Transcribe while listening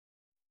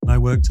I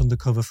worked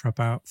undercover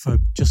for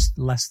just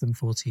less than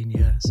 14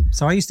 years.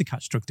 So I used to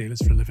catch drug dealers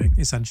for a living,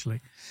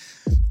 essentially.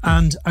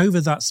 And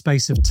over that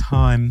space of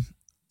time,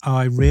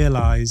 I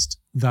realised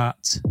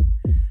that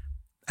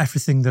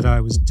everything that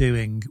I was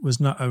doing was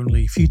not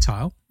only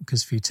futile,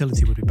 because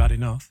futility would be bad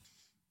enough,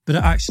 but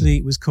it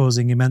actually was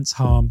causing immense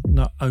harm,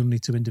 not only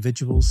to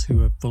individuals who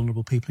were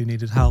vulnerable people who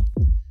needed help,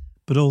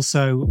 but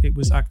also it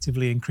was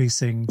actively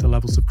increasing the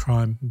levels of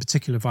crime, in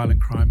particular violent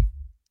crime,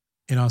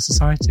 in our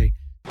society.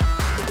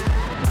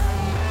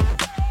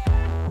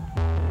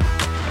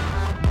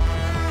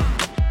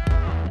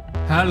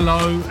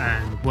 Hello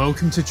and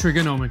welcome to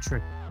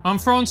Trigonometry. I'm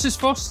Francis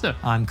Foster.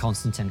 I'm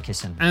Konstantin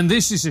Kisin. And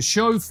this is a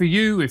show for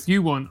you if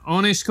you want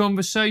honest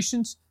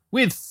conversations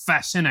with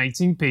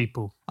fascinating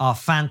people. Our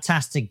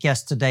fantastic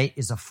guest today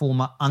is a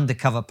former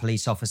undercover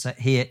police officer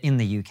here in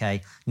the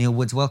UK. Neil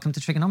Woods, welcome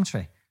to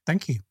Trigonometry.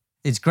 Thank you.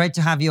 It's great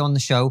to have you on the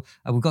show.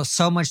 We've got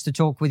so much to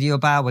talk with you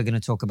about. We're going to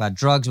talk about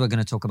drugs. We're going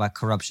to talk about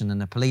corruption in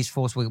the police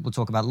force. We'll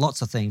talk about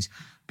lots of things.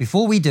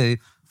 Before we do,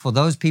 for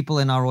those people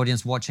in our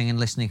audience watching and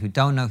listening who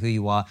don't know who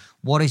you are,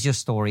 what is your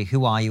story?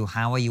 Who are you?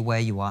 How are you where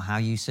you are? How are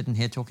you sitting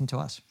here talking to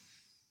us?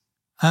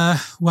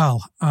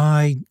 Well,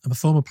 I am a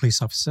former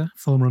police officer,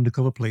 former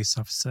undercover police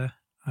officer,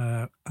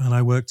 and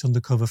I worked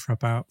undercover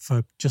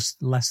for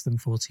just less than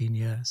 14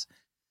 years.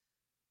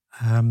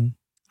 And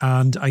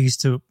I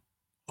used to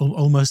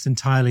almost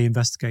entirely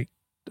investigate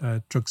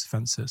drugs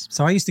offences.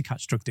 So I used to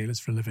catch drug dealers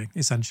for a living,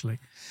 essentially.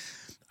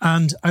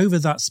 And over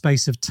that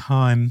space of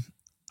time,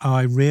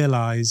 I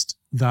realised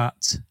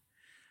that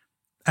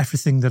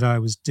everything that I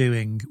was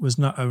doing was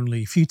not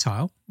only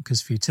futile,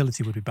 because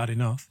futility would be bad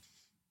enough,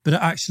 but it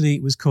actually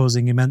was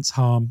causing immense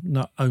harm,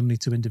 not only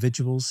to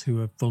individuals who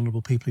were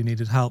vulnerable people who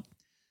needed help,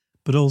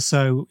 but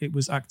also it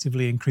was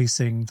actively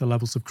increasing the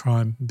levels of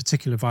crime, in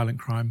particular violent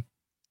crime,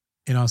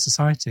 in our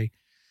society.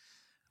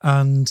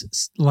 And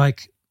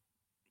like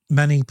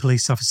many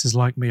police officers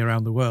like me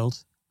around the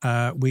world,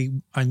 I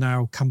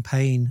now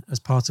campaign as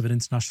part of an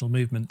international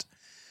movement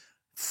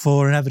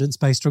for an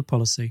evidence-based drug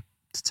policy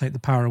to take the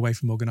power away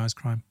from organised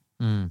crime.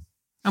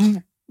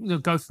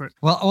 Go for it.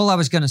 Well, all I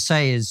was going to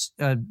say is,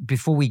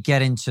 before we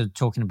get into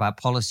talking about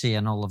policy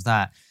and all of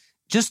that,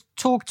 just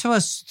talk to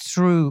us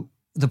through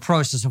the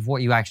process of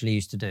what you actually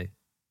used to do.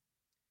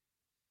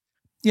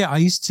 Yeah, I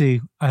used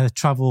to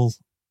travel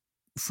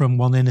from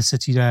one inner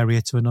city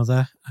area to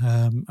another,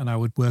 and I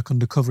would work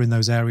undercover in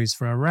those areas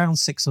for around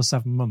 6 or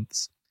 7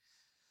 months.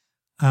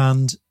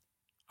 And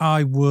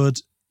I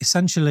would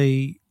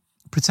essentially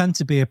pretend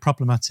to be a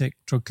problematic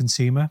drug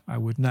consumer. I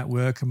would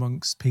network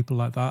amongst people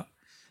like that,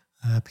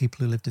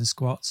 people who lived in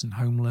squats and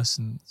homeless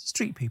and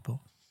street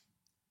people.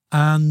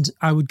 And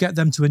I would get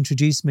them to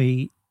introduce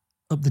me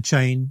up the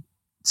chain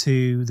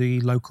to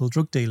the local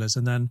drug dealers,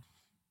 and then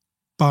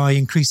by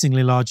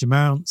increasingly large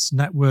amounts,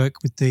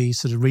 network with the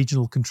sort of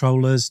regional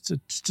controllers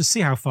to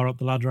see how far up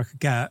the ladder I could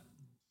get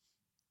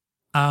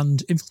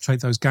and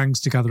infiltrate those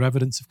gangs to gather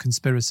evidence of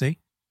conspiracy.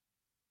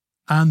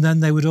 And then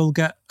they would all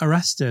get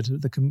arrested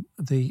at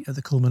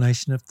the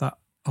culmination of that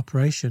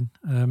operation.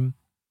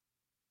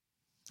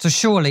 So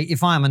surely,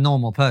 if I'm a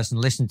normal person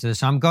listening to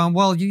this, I'm going,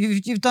 well,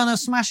 you've done a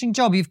smashing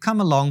job. You've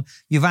come along.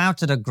 You've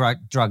outed a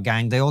drug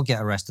gang. They all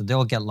get arrested. They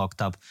all get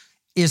locked up.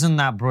 Isn't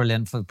that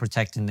brilliant for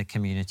protecting the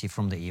community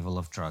from the evil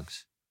of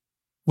drugs?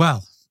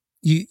 Well,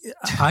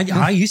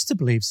 I used to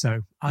believe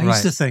so. I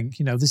used to think,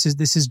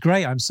 this is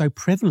great. I'm so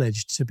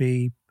privileged to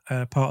be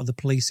part of the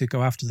police who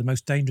go after the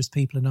most dangerous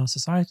people in our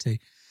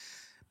society.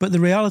 But the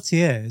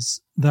reality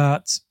is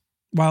that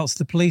whilst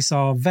the police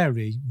are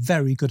very,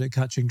 very good at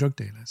catching drug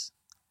dealers,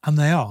 and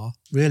they are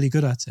really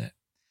good at it,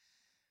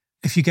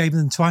 if you gave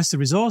them twice the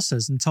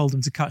resources and told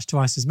them to catch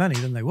twice as many,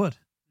 then they would.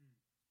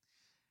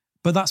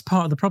 But that's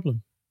part of the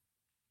problem.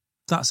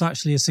 That's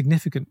actually a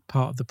significant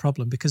part of the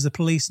problem, because the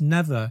police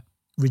never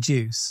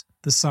reduce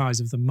the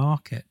size of the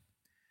market,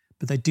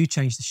 but they do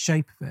change the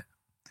shape of it.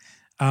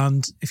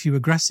 And if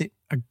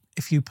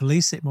you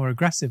police it more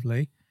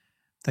aggressively,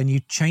 then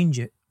you change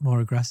it more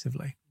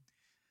aggressively.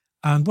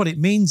 And what it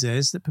means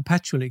is that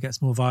perpetually it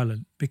gets more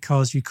violent,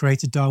 because you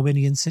create a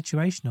Darwinian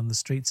situation on the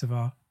streets of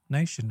our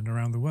nation and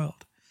around the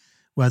world,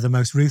 where the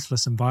most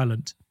ruthless and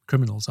violent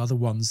criminals are the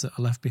ones that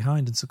are left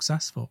behind and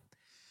successful.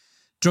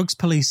 Drugs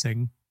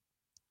policing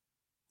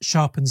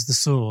sharpens the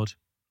sword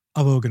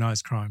of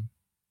organised crime,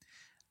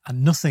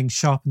 and nothing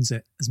sharpens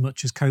it as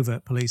much as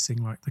covert policing,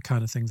 like the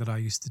kind of thing that I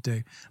used to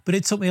do. But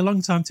it took me a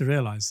long time to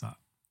realise that.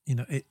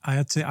 I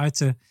had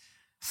to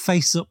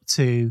face up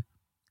to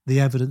the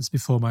evidence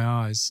before my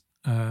eyes,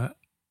 and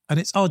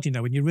it's odd,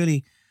 when you're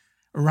really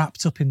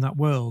wrapped up in that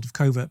world of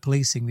covert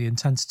policing, the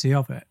intensity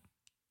of it.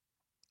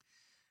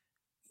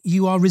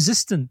 You are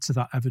resistant to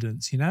that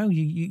evidence.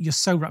 You're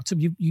so wrapped up.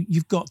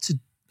 You've got to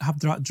have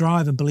that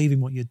drive and believe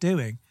in what you're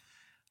doing.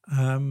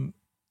 And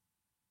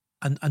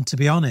to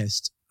be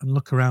honest, and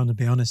look around and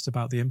be honest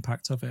about the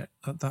impact of it,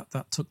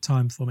 that took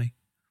time for me.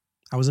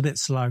 I was a bit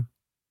slow.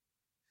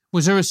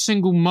 Was there a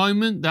single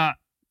moment that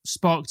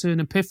sparked an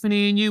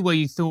epiphany in you where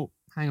you thought,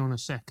 hang on a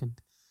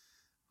second,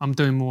 I'm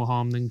doing more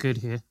harm than good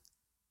here?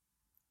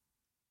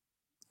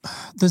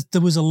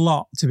 there was a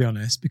lot, to be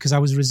honest, because I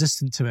was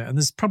resistant to it. And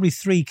there's probably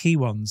 3 key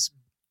ones.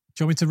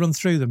 Do you want me to run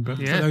through them? But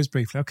for those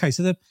briefly. Okay,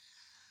 so I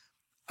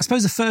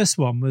suppose the first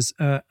one was,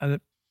 or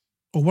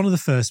one of the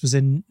first was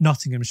in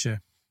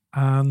Nottinghamshire.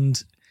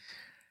 And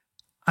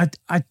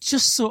I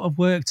just sort of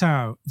worked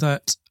out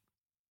that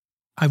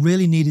I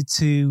really needed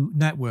to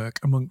network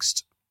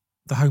amongst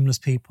the homeless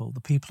people,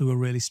 the people who were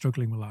really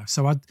struggling with life.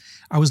 So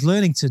I was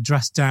learning to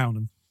dress down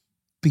and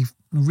be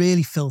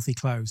really filthy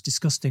clothes,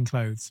 disgusting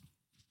clothes.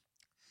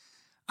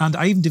 And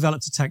I even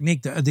developed a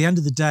technique that at the end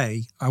of the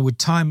day, I would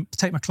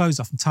take my clothes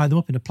off and tie them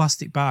up in a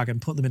plastic bag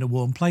and put them in a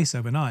warm place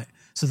overnight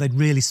so they'd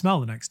really smell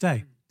the next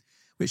day,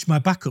 which my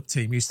backup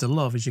team used to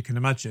love, as you can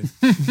imagine.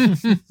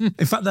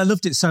 In fact, they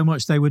loved it so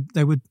much they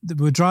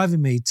were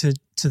driving me to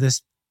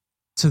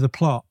the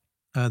plot,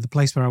 the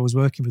place where I was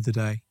working for the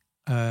day,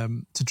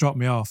 to drop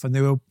me off, and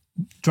they were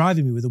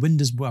driving me with the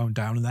windows wound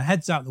down and their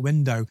heads out the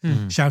window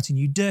shouting,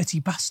 "You dirty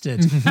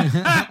bastard."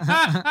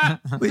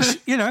 Which,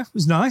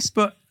 was nice,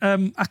 but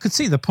I could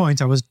see the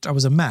point. I was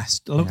a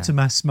mess. I looked a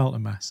mess, smelt a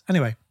mess.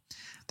 Anyway,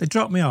 they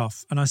dropped me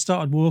off and I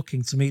started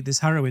walking to meet this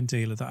heroin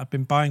dealer that I'd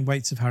been buying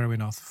weights of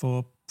heroin off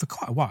for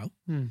quite a while.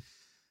 And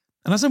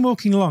as I'm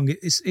walking along,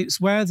 it's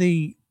where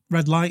the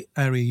red light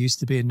area used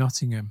to be in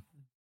Nottingham,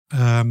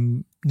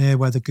 near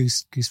where the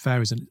Goose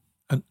Fair is, and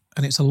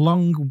it's a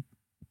long,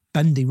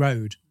 bendy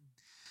road.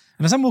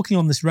 And as I'm walking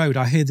on this road,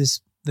 I hear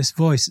this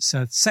voice that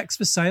said, "Sex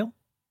for sale."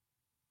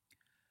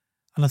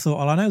 And I thought,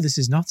 well, I know this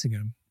is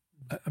Nottingham,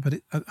 but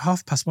at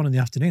 1:30 in the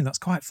afternoon, that's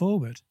quite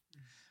forward.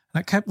 And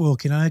I kept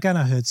walking, and again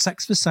I heard,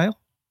 "Sex for sale."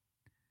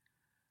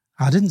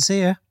 I didn't see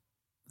her.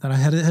 Then I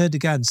heard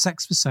again,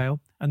 "Sex for sale."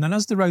 And then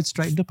as the road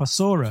straightened up, I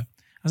saw her.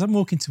 As I'm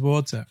walking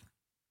towards her,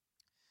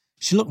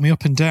 she looked me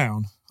up and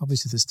down,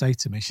 obviously the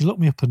state of me. She looked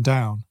me up and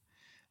down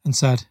and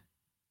said,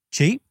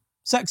 "Cheap?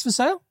 Sex for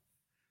sale?"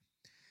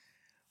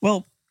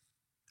 Well,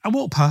 I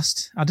walked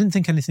past. I didn't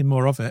think anything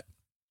more of it.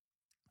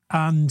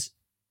 And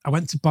I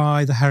went to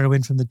buy the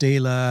heroin from the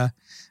dealer.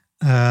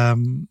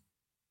 And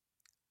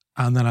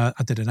then I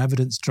did an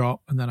evidence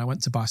drop. And then I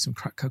went to buy some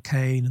crack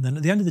cocaine. And then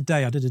at the end of the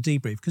day, I did a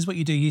debrief. Because what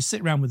you do, you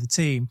sit around with the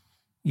team.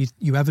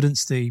 You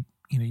evidence you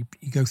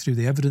go through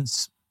the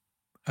evidence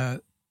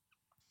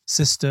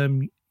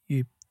system.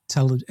 You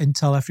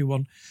tell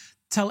everyone.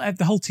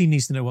 The whole team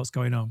needs to know what's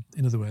going on,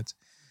 in other words.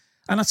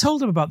 And I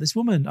told them about this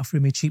woman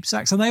offering me cheap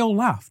sex, and they all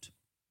laughed.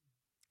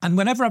 And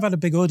whenever I've had a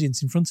big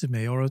audience in front of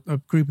me or a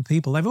group of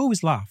people, they've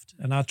always laughed.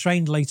 And I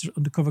trained later,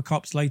 undercover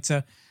cops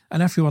later,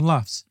 and everyone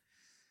laughs.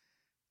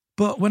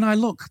 But when I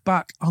look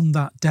back on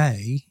that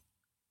day,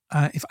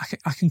 if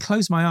I can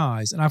close my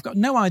eyes, and I've got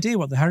no idea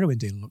what the heroin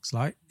dealer looks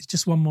like. It's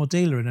just one more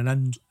dealer in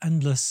an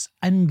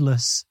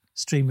endless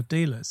stream of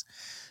dealers.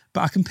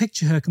 But I can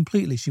picture her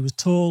completely. She was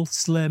tall,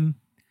 slim,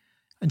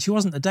 and she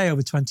wasn't a day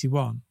over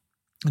 21.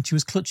 And she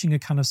was clutching a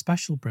can of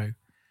Special Brew.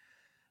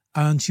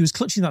 And she was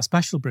clutching that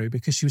Special Brew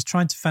because she was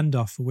trying to fend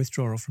off a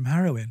withdrawal from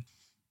heroin,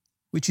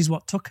 which is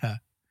what took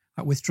her.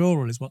 That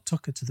withdrawal is what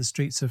took her to the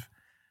streets of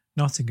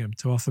Nottingham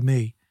to offer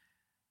me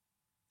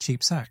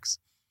cheap sex.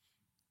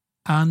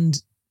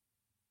 And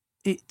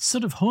it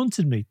sort of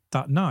haunted me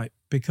that night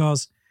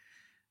because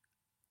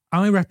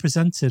I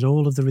represented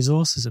all of the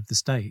resources of the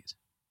state.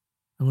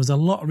 There was a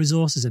lot of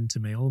resources into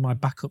me, all my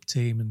backup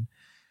team.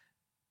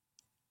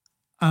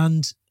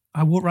 And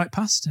I walked right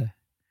past her.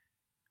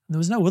 There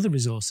was no other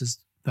resources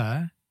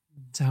there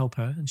to help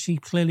her, and she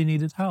clearly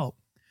needed help.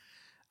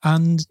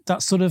 And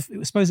that sort of,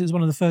 I suppose it was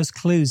one of the first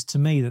clues to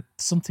me that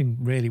something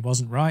really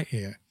wasn't right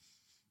here,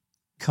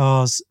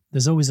 because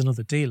there's always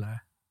another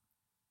dealer.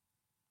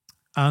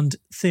 And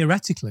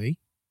theoretically,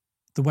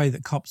 the way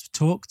that cops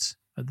talked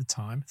at the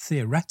time,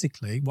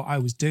 theoretically, what I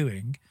was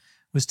doing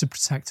was to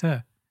protect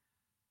her,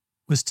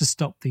 was to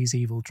stop these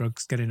evil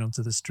drugs getting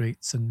onto the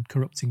streets and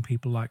corrupting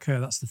people like her.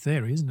 That's the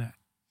theory, isn't it?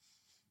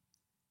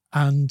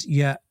 And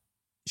yet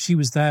she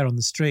was there on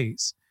the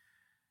streets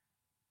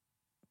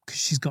because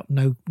she's got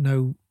no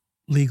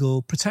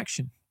legal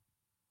protection.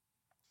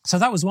 So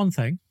that was one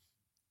thing.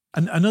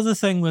 And another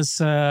thing was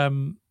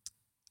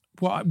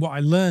what I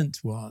learned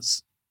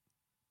was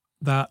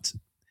that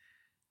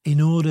in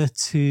order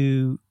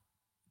to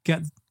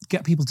get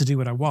people to do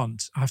what I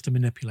want, I have to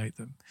manipulate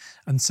them.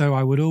 And so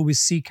I would always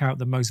seek out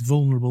the most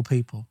vulnerable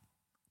people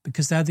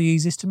because they're the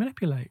easiest to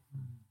manipulate.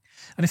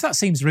 And if that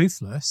seems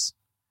ruthless,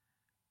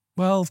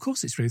 well, of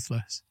course it's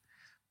ruthless.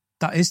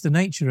 That is the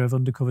nature of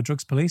undercover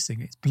drugs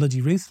policing. It's bloody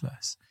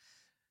ruthless.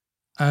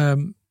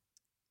 And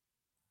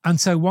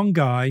so one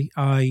guy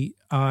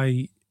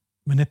I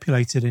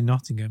manipulated in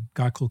Nottingham, a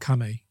guy called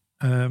Cammy.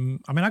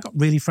 I got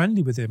really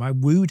friendly with him. I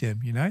wooed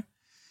him,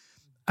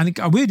 And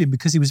I wooed him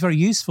because he was very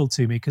useful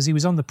to me because he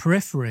was on the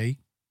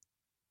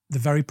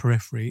very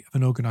periphery of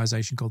an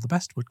organisation called the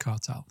Bestwood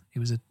Cartel. He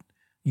was a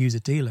user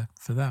dealer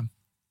for them.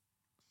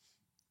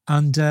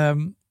 And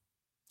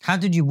how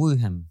did you woo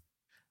him?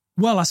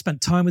 Well, I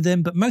spent time with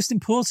him, but most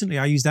importantly,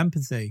 I used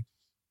empathy.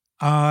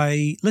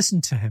 I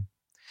listened to him.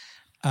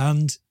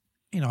 And,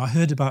 I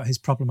heard about his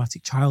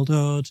problematic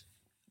childhood,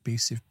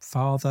 abusive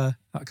father,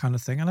 that kind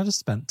of thing. And I just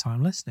spent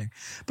time listening.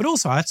 But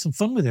also I had some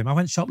fun with him. I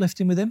went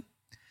shoplifting with him,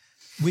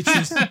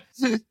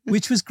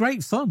 which was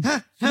great fun.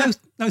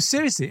 No,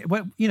 seriously.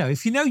 Well, you know,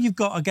 if you know you've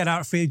got a get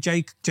out of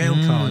jail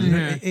card, you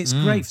know, it's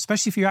great,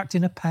 especially if you're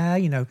acting a pair,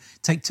 you know,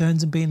 take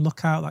turns and being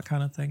lookout, that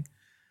kind of thing.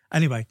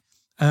 Anyway,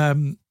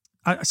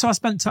 so I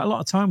spent a lot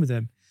of time with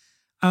him.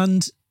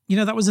 And, you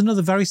know, that was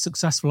another very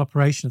successful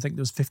operation. I think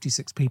there was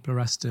 56 people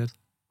arrested,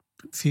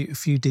 a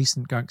few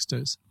decent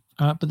gangsters.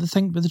 But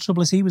the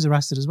trouble is he was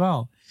arrested as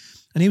well.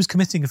 And he was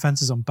committing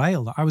offences on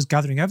bail that I was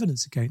gathering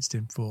evidence against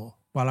him for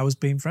while I was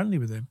being friendly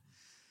with him.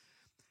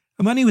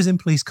 And when he was in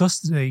police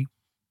custody,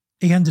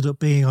 he ended up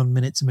being on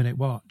minute-to-minute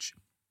watch,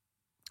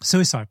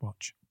 suicide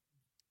watch.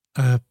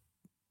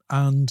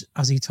 And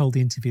as he told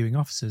the interviewing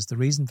officers, the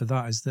reason for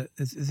that is that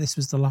this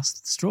was the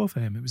last straw for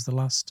him. It was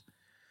the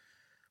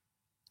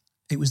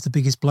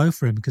biggest blow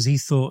for him because he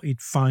thought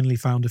he'd finally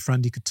found a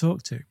friend he could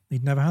talk to.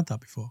 He'd never had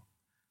that before.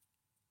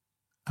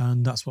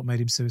 And that's what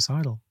made him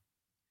suicidal.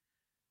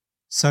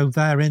 So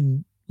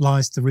therein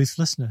lies the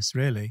ruthlessness,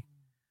 really.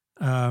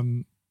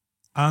 And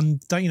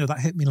that, you know, that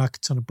hit me like a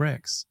ton of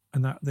bricks,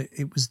 and that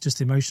it was just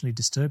emotionally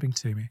disturbing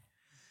to me.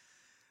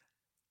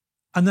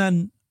 And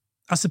then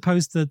I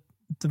suppose the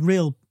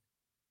real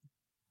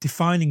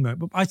defining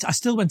moment, I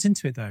still went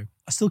into it though.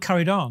 I still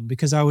carried on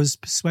because I was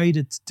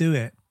persuaded to do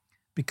it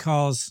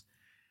because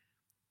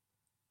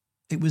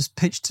it was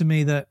pitched to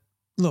me that,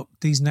 look,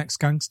 these next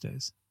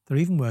gangsters, they're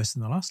even worse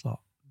than the last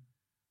lot.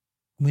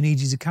 We need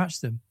you to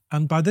catch them.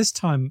 And by this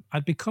time,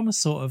 I'd become a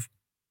sort of,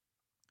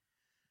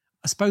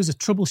 I suppose, a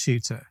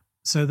troubleshooter.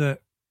 So that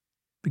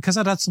because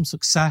I'd had some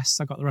success,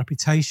 I got the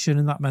reputation,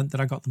 and that meant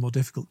that I got the more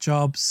difficult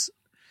jobs.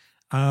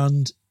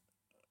 And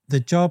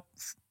the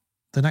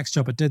next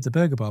job I did, the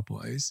Burger Bar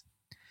Boys,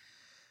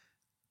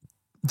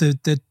 they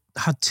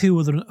had two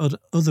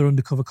other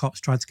undercover cops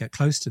tried to get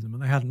close to them,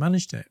 and they hadn't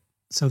managed it.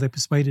 So they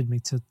persuaded me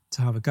to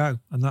have a go,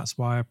 and that's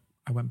why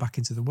I went back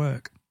into the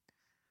work.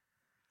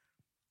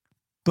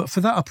 But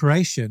for that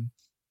operation,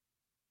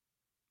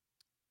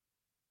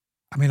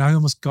 I mean, I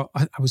was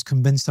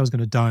convinced I was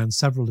going to die on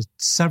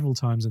several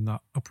times in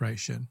that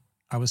operation.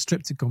 I was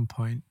stripped at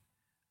gunpoint.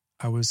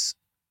 I was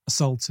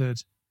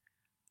assaulted.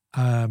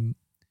 It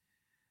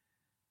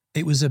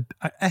was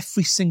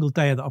every single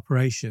day of the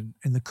operation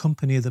in the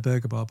company of the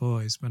Burger Bar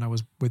Boys when I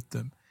was with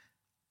them.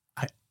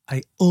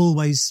 I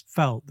always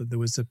felt that there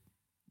was a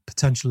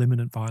potential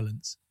imminent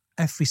violence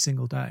every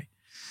single day.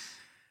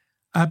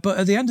 But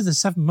at the end of the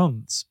 7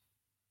 months,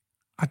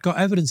 I got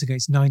evidence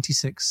against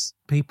 96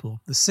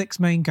 people, the 6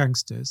 main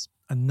gangsters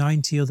and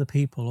 90 other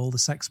people, all the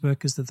sex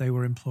workers that they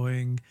were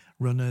employing,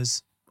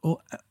 runners,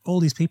 all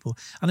these people.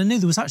 And I knew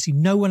there was actually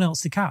no one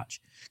else to catch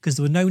because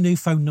there were no new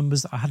phone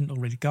numbers that I hadn't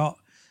already got,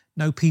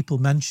 no people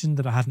mentioned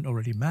that I hadn't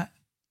already met.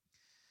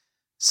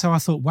 So I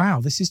thought,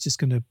 wow, this is just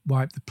going to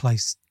wipe the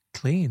place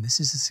clean. This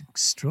is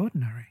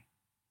extraordinary.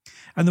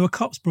 And there were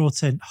cops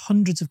brought in,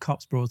 hundreds of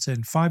cops brought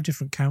in, 5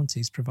 different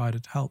counties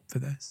provided help for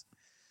this.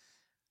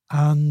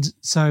 And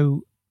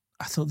so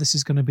I thought this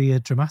is going to be a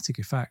dramatic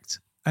effect.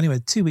 Anyway,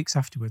 2 weeks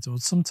afterwards, or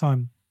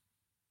sometime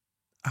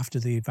after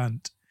the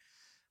event,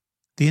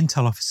 the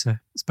intel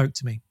officer spoke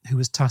to me, who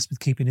was tasked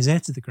with keeping his ear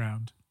to the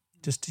ground,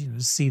 just to,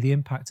 to see the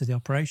impact of the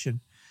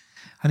operation.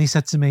 And he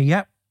said to me,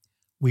 yep,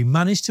 we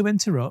managed to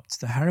interrupt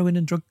the heroin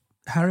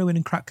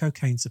and crack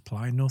cocaine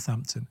supply in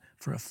Northampton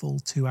for a full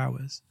 2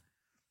 hours.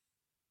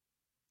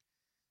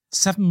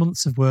 7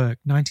 months of work,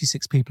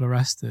 96 people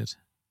arrested,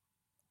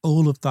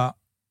 all of that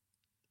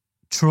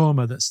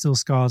trauma that still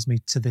scars me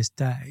to this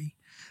day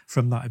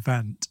from that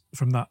event,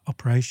 from that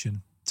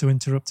operation, to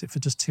interrupt it for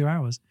just 2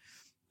 hours.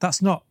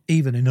 That's not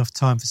even enough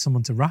time for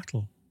someone to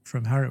rattle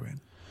from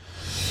heroin.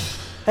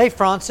 Hey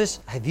Francis,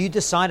 have you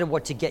decided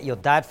what to get your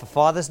dad for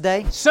Father's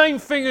Day? Same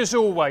thing as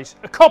always,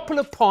 a couple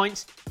of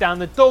pints down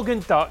the Dog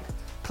and Duck,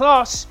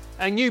 plus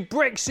a new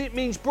Brexit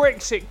means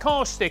Brexit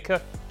car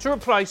sticker to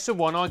replace the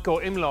one I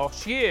got him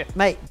last year.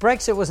 Mate,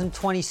 Brexit was in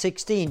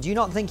 2016. Do you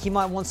not think he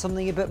might want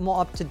something a bit more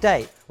up to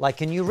date,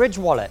 like a new Ridge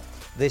wallet?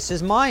 This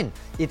is mine.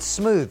 It's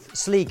smooth,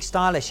 sleek,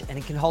 stylish, and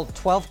it can hold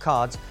 12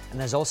 cards, and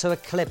there's also a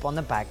clip on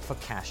the back for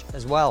cash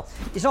as well.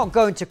 It's not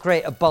going to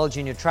create a bulge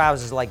in your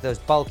trousers like those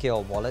bulky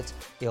old wallets.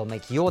 It'll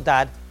make your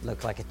dad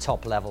look like a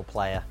top-level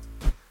player.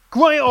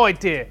 Great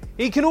idea.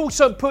 He can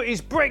also put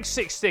his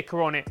Brexit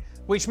sticker on it,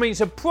 which means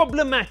the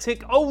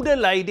problematic older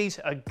ladies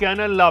are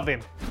gonna love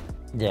him.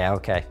 Yeah,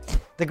 okay.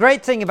 The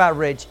great thing about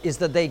Ridge is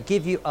that they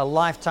give you a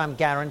lifetime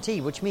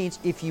guarantee, which means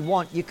if you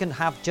want, you can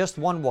have just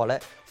one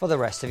wallet for the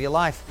rest of your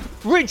life.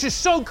 Ridge is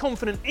so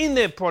confident in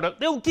their product,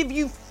 they'll give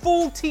you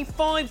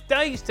 45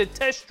 days to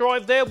test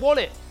drive their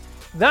wallet.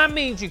 That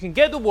means you can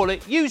get the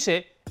wallet, use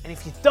it, and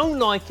if you don't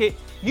like it,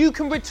 you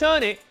can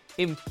return it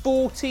in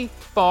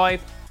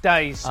 45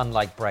 days.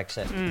 Unlike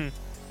Brexit.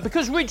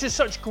 Because Ridge are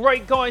such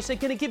great guys, they're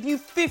going to give you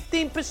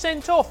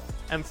 15% off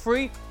and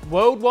free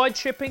worldwide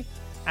shipping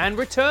and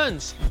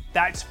returns.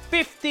 That's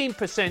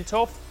 15%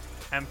 off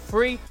and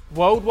free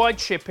worldwide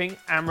shipping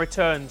and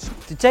returns.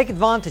 To take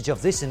advantage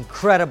of this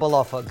incredible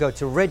offer, go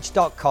to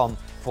ridge.com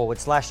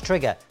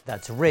ridge.com/trigger.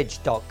 That's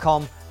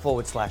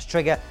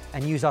ridge.com/trigger,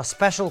 and use our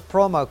special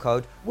promo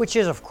code, which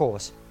is, of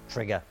course,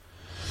 trigger.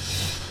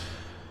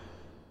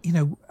 You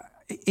know,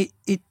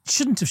 it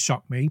shouldn't have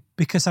shocked me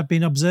because I've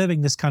been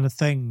observing this kind of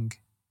thing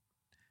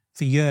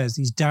for years.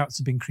 These doubts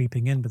have been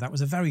creeping in, but that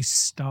was a very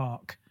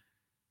stark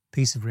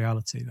piece of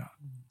reality, that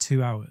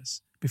 2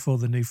 hours before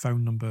the new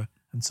phone number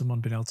and someone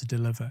being able to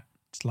deliver,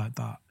 just like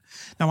that.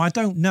 Now, I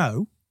don't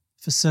know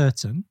for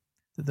certain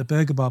that the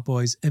Burger Bar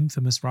Boys'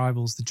 infamous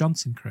rivals, the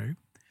Johnson crew,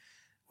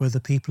 were the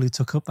people who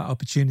took up that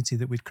opportunity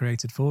that we'd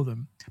created for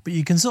them. But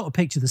you can sort of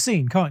picture the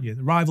scene, can't you?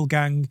 The rival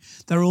gang,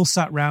 they're all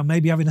sat round,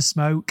 maybe having a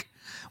smoke.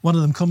 One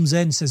of them comes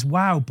in and says,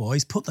 "Wow,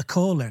 boys, put the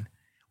call in.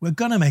 We're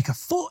going to make a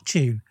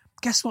fortune.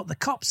 Guess what the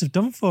cops have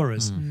done for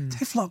us?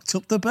 They've locked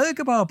up the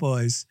Burger Bar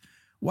Boys.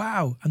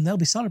 Wow." And they'll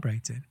be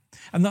celebrating.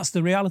 And that's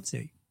the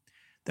reality.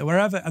 That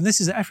wherever, and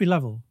this is at every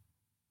level,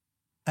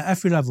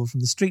 from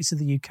the streets of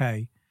the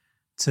UK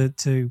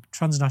to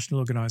transnational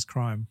organised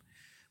crime,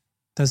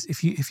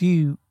 if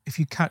you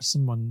catch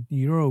someone,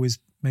 you're always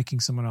making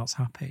someone else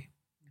happy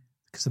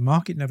because the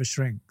market never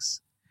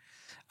shrinks.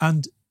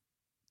 And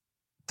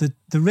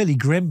the really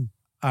grim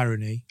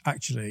irony,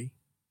 actually,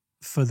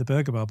 for the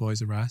Burger Bar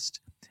Boys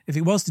arrest, if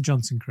it was the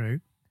Johnson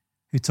crew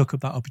who took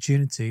up that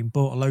opportunity and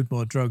bought a load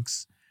more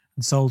drugs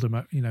and sold them,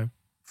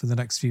 for the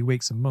next few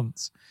weeks and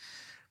months,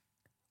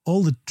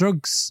 all the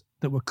drugs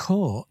that were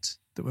caught,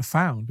 that were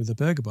found with the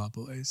Burger Bar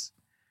Boys,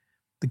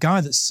 the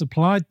guy that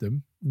supplied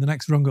them, the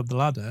next rung up the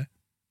ladder,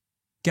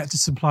 get to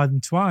supply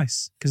them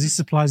twice because he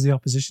supplies the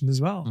opposition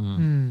as well.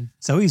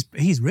 So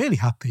he's really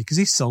happy because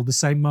he's sold the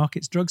same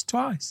market's drugs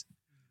twice.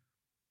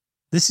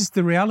 This is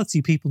the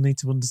reality people need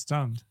to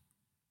understand.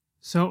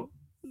 So,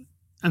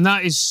 and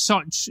that is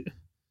such,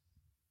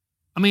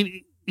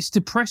 it's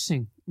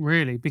depressing,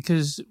 really,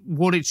 because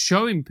what it's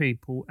showing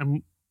people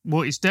and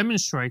what it's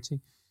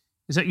demonstrating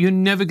is that you're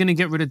never going to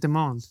get rid of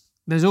demand.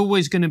 There's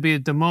always going to be a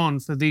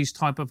demand for these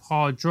type of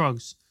hard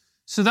drugs.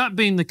 So that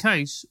being the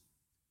case,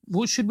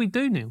 what should we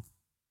do, Neil?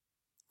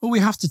 Well, we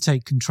have to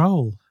take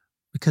control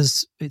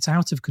because it's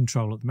out of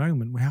control at the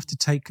moment. We have to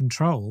take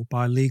control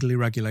by legally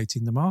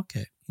regulating the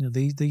market.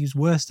 These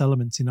worst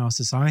elements in our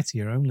society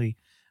are only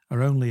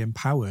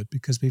empowered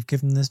because we've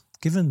given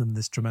them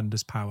this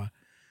tremendous power,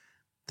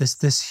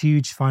 this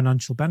huge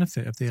financial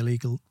benefit of the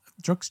illegal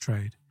drugs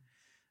trade.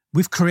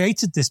 We've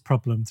created this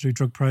problem through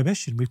drug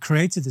prohibition. We've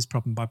created this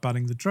problem by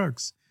banning the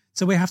drugs.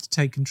 So we have to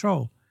take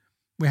control.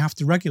 We have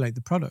to regulate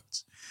the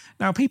products.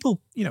 Now,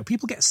 people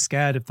get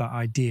scared of that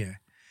idea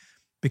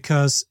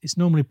because it's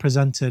normally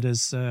presented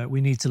as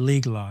we need to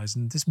legalise.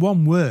 And this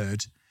one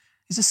word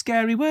is a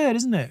scary word,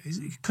 isn't it?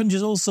 It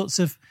conjures all sorts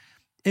of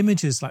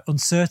images like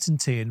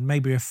uncertainty and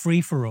maybe a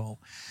free-for-all.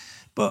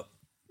 But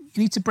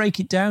you need to break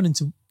it down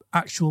into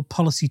actual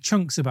policy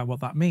chunks about what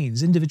that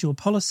means, individual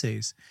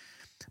policies,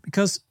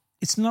 because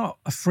it's not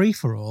a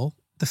free-for-all.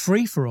 The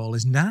free-for-all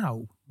is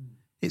now.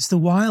 It's the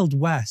Wild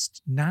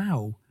West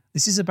now.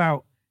 This is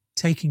about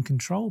taking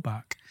control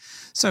back.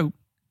 So,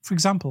 for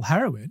example,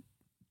 heroin,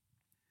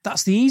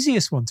 that's the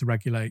easiest one to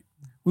regulate.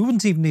 We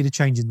wouldn't even need a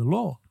change in the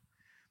law.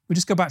 We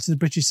just go back to the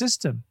British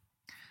system.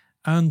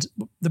 And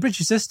the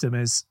British system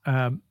is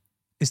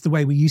the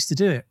way we used to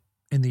do it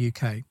in the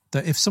UK,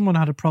 that if someone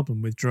had a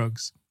problem with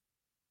drugs,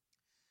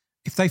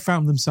 if they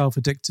found themselves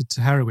addicted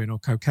to heroin or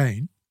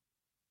cocaine,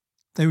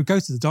 they would go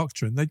to the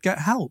doctor and they'd get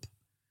help.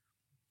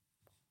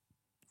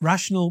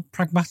 Rational,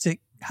 pragmatic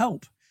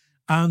help.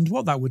 And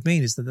what that would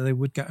mean is that they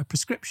would get a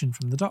prescription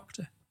from the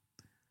doctor.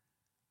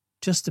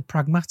 Just a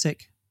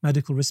pragmatic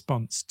medical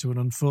response to an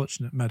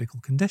unfortunate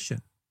medical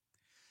condition.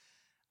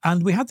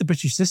 And we had the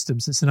British system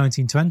since the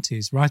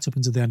 1920s, right up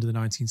until the end of the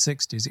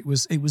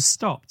 1960s. It was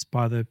stopped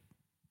by the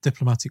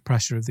diplomatic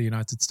pressure of the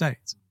United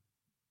States.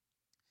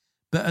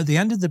 But at the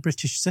end of the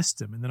British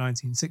system in the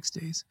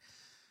 1960s,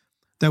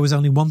 there was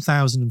only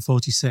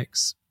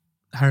 1,046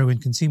 heroin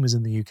consumers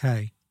in the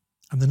UK,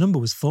 and the number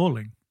was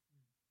falling.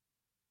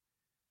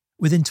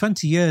 Within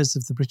 20 years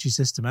of the British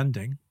system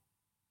ending,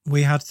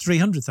 we had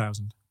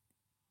 300,000.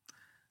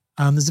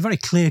 And there's a very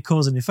clear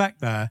cause and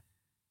effect there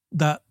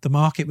that the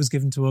market was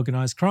given to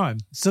organised crime.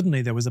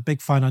 Suddenly there was a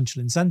big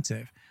financial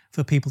incentive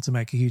for people to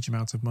make a huge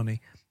amount of money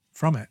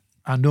from it.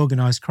 And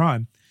organised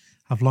crime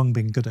have long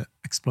been good at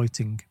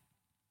exploiting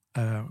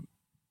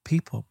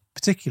people,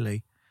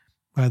 particularly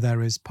where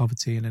there is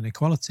poverty and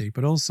inequality,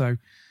 but also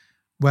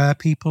where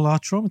people are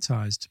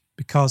traumatised.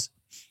 Because,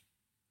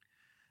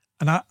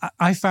 and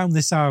I found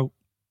this out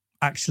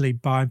actually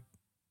by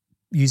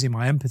using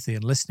my empathy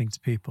and listening to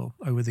people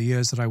over the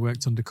years that I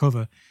worked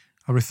undercover.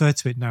 I refer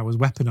to it now as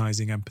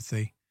weaponizing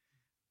empathy.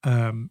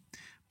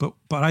 But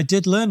I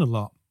did learn a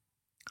lot.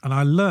 And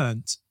I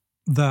learned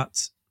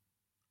that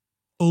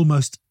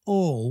almost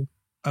all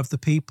of the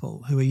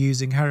people who are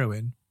using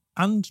heroin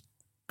and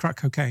crack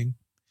cocaine,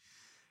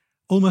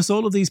 almost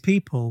all of these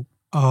people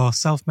are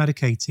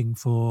self-medicating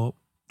for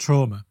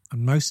trauma.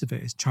 And most of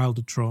it is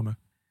childhood trauma,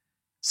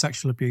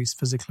 sexual abuse,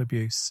 physical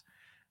abuse,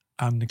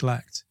 and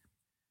neglect.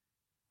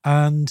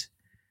 But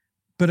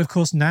of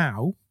course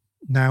now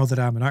that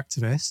I'm an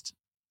activist,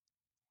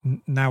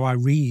 Now I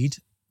read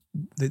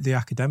the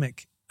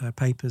academic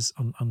papers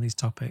on these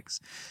topics,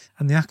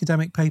 and the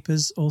academic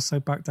papers also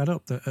back that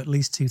up, that at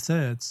least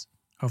 2/3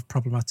 of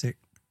problematic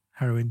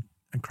heroin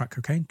and crack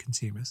cocaine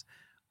consumers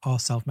are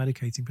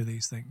self-medicating for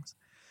these things.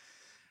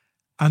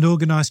 And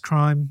organised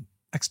crime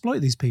exploit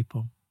these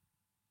people.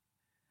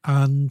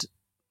 And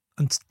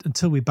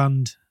until we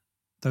banned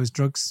those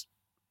drugs,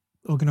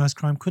 organised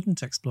crime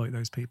couldn't exploit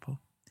those people.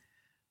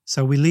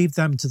 So we leave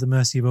them to the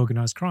mercy of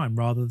organised crime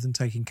rather than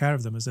taking care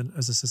of them as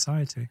a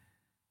society,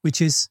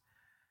 which is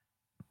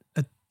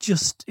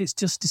it's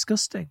just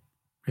disgusting,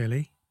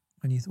 really,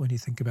 when you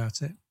think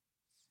about it.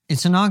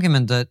 It's an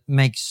argument that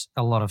makes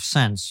a lot of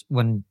sense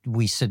when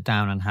we sit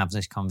down and have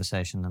this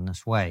conversation in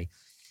this way.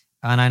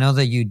 And I know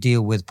that you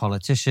deal with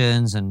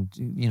politicians and,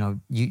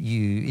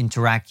 you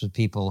interact with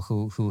people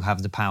who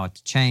have the power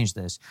to change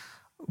this.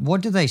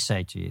 What do they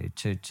say to you,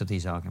 to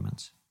these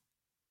arguments?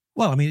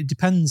 Well, I mean, it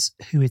depends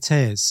who it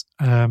is.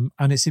 And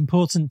it's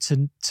important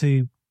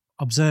to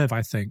observe,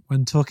 I think,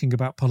 when talking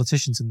about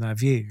politicians and their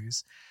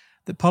views,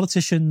 that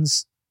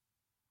politicians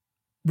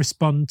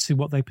respond to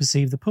what they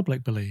perceive the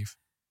public believe.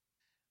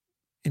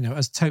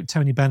 As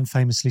Tony Benn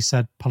famously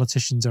said,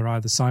 politicians are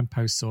either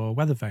signposts or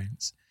weather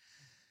vanes,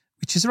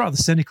 which is a rather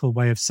cynical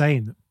way of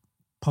saying that,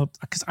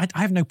 because I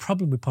have no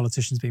problem with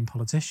politicians being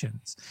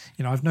politicians.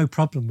 I have no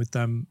problem with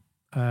them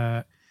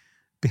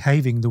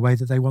behaving the way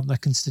that they want their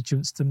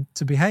constituents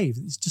to behave.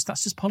 That's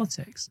just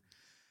politics.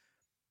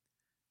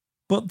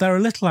 But they're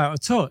a little out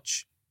of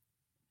touch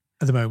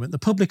at the moment. The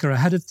public are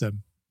ahead of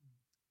them.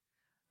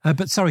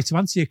 But sorry, to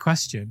answer your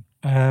question,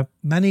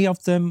 many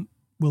of them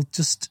will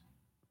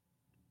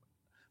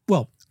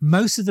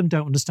most of them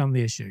don't understand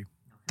the issue.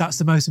 That's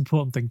the most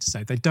important thing to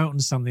say. They don't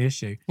understand the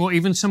issue. Well,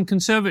 even some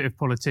conservative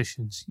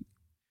politicians.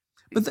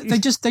 But they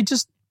just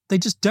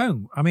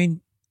don't. I mean,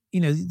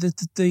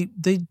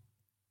 the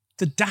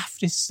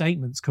daftest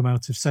statements come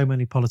out of so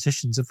many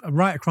politicians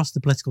right across the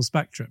political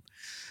spectrum.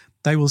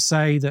 They will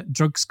say that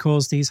drugs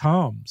cause these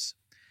harms.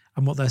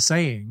 And what they're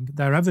saying,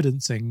 they're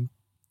evidencing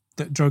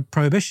that drug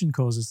prohibition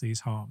causes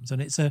these harms.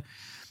 And it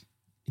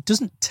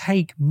doesn't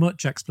take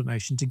much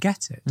explanation to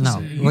get it.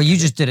 No. Well, you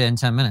just did it in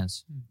 10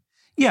 minutes.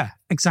 Yeah,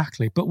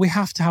 exactly. But we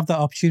have to have that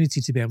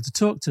opportunity to be able to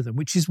talk to them,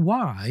 which is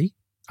why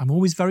I'm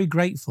always very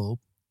grateful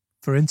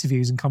for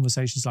interviews and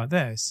conversations like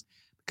this,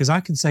 because I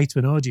can say to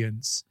an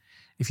audience,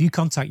 if you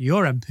contact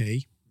your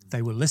MP,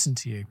 they will listen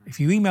to you. If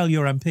you email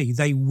your MP,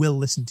 they will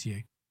listen to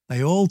you.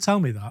 They all tell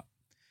me that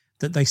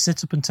they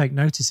sit up and take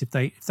notice. If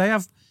they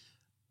have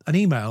an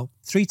email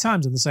 3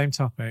 times on the same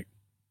topic,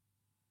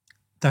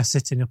 they're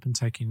sitting up and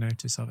taking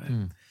notice of it.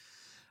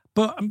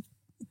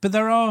 But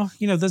there are,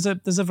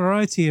 there's a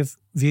variety of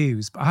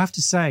views. But I have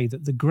to say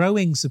that the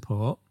growing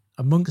support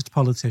amongst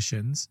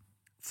politicians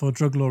for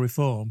drug law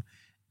reform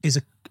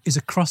is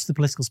across the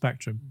political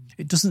spectrum.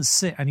 It doesn't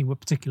sit any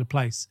particular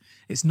place.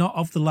 It's not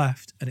of the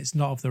left and it's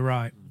not of the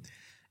right.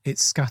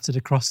 It's scattered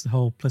across the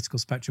whole political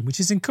spectrum, which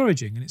is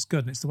encouraging and it's good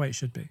and it's the way it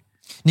should be.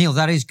 Neil,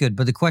 that is good.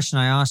 But the question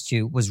I asked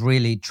you was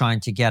really trying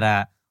to get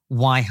at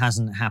why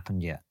hasn't it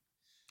happened yet?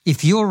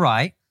 If you're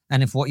right,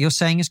 and if what you're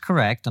saying is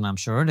correct, and I'm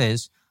sure it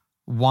is,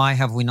 why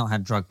have we not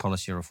had drug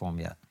policy reform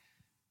yet?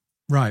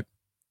 Right.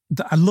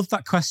 I love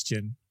that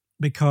question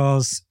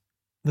because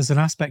there's an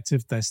aspect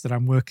of this that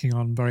I'm working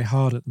on very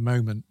hard at the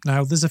moment.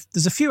 Now, there's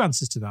a few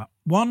answers to that.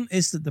 One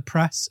is that the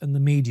press and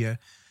the media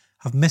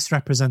have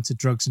misrepresented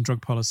drugs and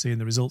drug policy and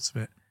the results of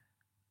it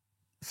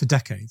for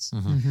decades.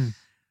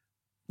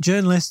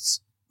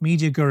 Journalists,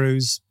 media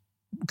gurus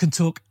can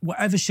talk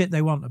whatever shit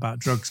they want about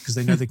drugs because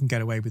they know they can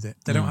get away with it.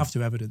 They don't have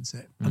to evidence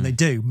it. And they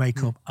do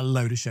make up a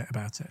load of shit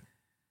about it.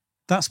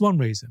 That's one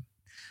reason.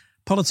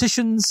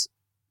 Politicians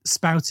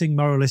spouting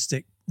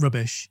moralistic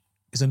rubbish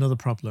is another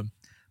problem.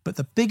 But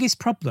the biggest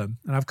problem,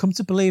 and I've come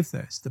to believe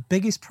this, the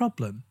biggest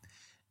problem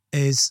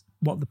is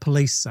what the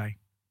police say.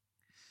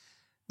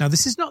 Now,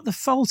 this is not the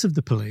fault of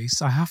the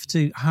police, I have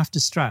to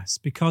stress,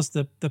 because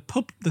the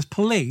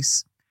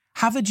police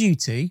have a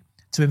duty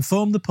to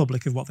inform the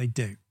public of what they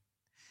do.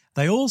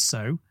 They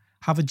also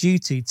have a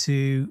duty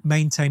to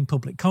maintain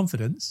public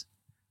confidence.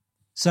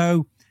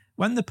 So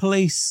when the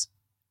police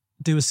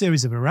do a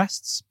series of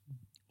arrests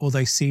or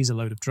they seize a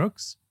load of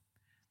drugs,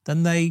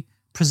 then they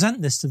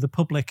present this to the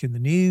public in the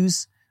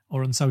news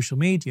or on social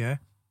media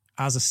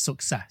as a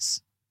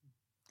success.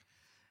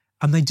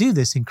 And they do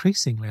this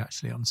increasingly,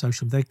 actually, on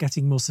social. They're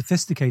getting more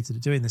sophisticated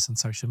at doing this on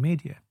social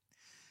media.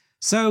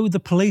 So the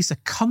police are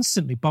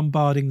constantly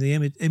bombarding the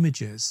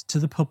images to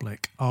the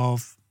public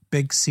of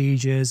big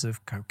seizures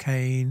of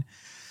cocaine,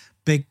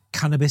 big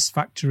cannabis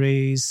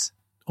factories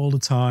all the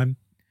time.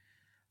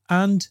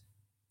 And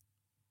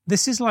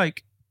this is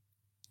like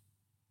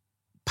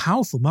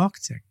powerful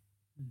marketing.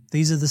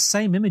 These are the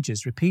same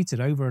images repeated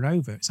over and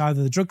over. It's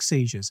either the drug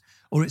seizures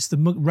or it's the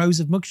rows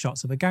of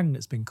mugshots of a gang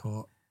that's been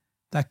caught.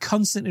 They're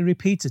constantly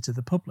repeated to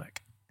the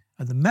public.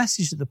 And the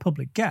message that the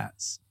public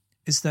gets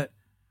is that,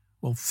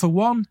 well, for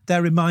one,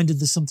 they're reminded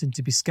there's something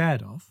to be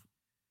scared of.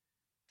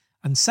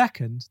 And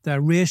second,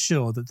 they're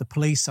reassured that the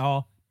police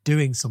are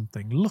doing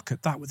something. Look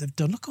at that, what they've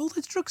done. Look at all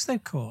the drugs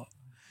they've caught.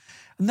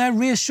 And they're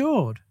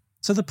reassured.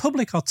 So the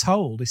public are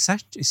told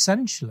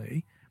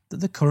essentially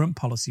that the current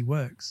policy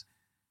works.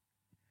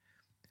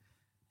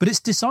 But it's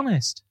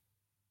dishonest.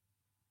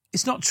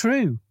 It's not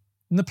true.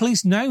 And the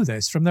police know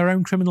this from their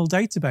own criminal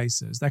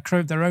databases,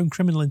 their own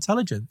criminal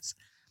intelligence,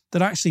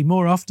 that actually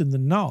more often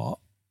than not,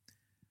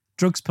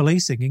 drugs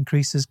policing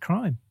increases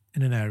crime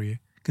in an area.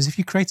 Because if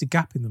you create a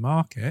gap in the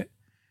market,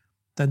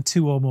 then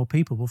 2 or more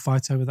people will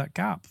fight over that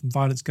gap and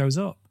violence goes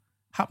up.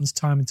 Happens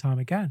time and time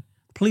again.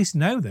 Police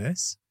know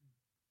this,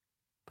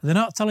 but they're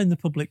not telling the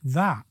public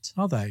that,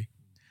 are they?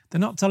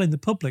 They're not telling the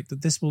public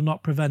that this will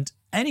not prevent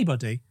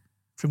anybody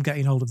from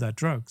getting hold of their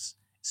drugs.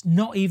 It's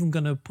not even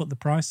going to put the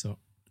price up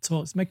at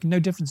all. It's making no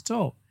difference at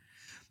all.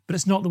 But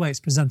it's not the way it's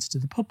presented to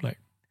the public.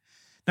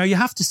 Now, you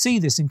have to see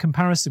this in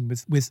comparison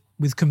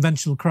with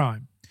conventional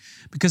crime.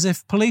 Because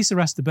if police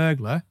arrest the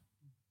burglar,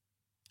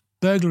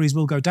 burglaries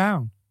will go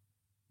down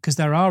because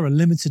there are a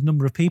limited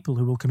number of people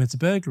who will commit a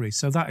burglary.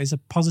 So that is a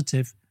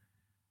positive,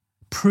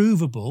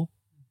 provable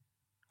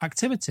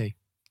activity.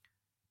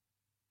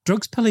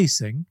 Drugs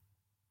policing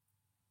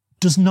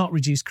does not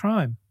reduce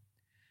crime,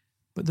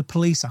 but the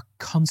police are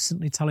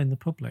constantly telling the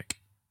public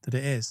that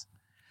it is.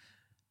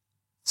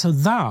 So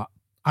that,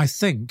 I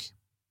think,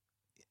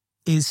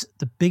 is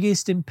the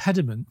biggest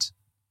impediment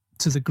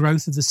to the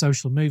growth of the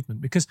social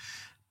movement, because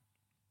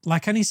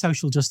like any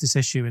social justice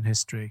issue in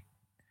history,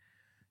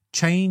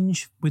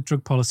 change with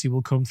drug policy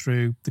will come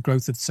through the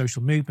growth of the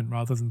social movement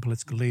rather than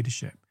political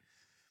leadership.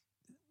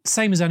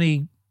 Same as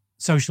any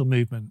social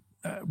movement,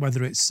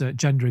 whether it's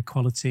gender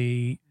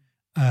equality,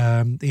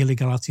 the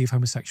illegality of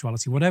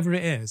homosexuality, whatever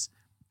it is,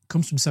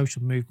 comes from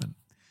social movement.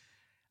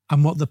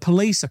 And what the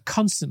police are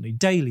constantly,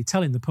 daily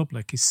telling the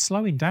public is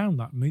slowing down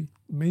that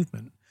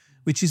movement,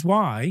 which is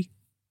one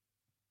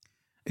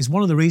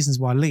of the reasons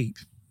why LEAP,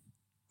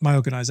 my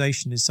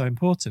organisation, is so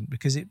important,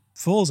 because it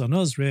falls on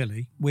us,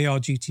 really. We are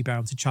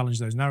duty-bound to challenge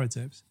those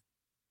narratives.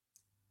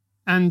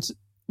 And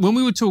when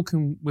we were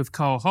talking with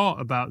Carl Hart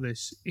about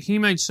this, he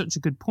made such a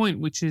good point,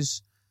 which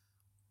is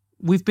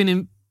we've been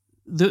in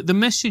the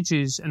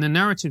messages and the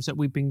narratives that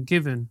we've been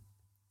given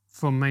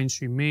from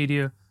mainstream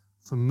media,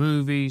 from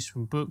movies,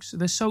 from books,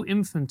 they're so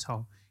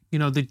infantile. You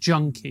know, the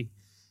junkie.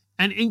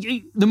 And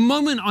the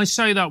moment I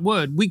say that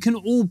word, we can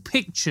all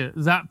picture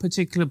that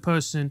particular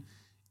person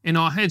in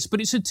our heads,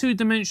 but it's a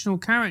two-dimensional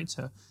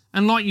character.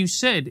 And like you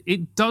said,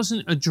 it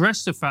doesn't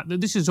address the fact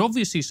that this is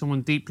obviously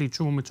someone deeply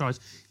traumatized,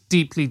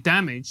 deeply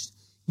damaged,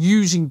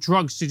 using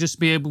drugs to just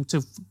be able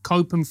to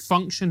cope and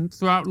function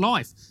throughout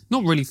life.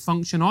 Not really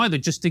function either,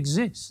 just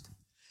exist.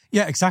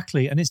 Yeah,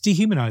 exactly. And it's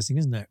dehumanizing,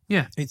 isn't it?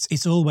 Yeah.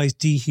 It's always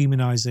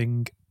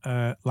dehumanizing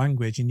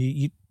language. And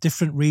you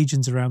different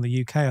regions around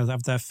the UK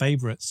have their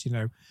favourites, you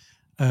know.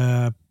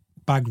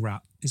 Bag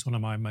rat is one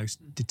of my most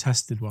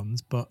detested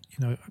ones, but,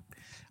 you know,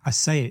 I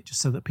say it just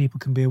so that people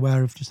can be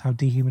aware of just how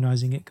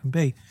dehumanising it can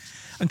be.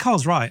 And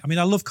Carl's right. I mean,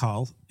 I love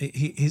Carl.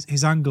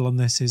 His angle on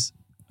this is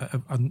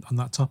on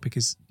that topic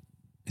is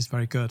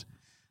very good.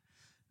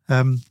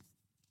 I've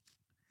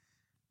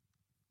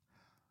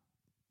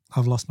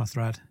lost my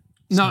thread.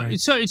 Sorry.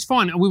 No, it's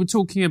fine. We were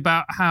talking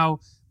about how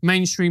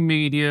mainstream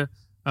media,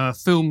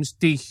 films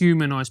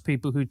dehumanise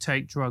people who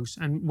take drugs,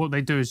 and what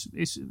they do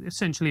is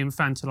essentially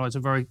infantilise a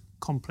very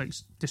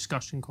complex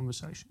discussion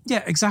conversation.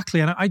 Yeah,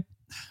 exactly. And I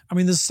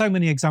mean, there's so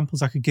many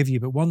examples I could give you,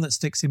 but one that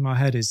sticks in my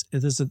head is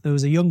there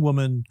was a young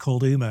woman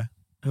called Uma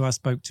who I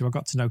spoke to. I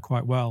got to know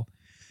quite well,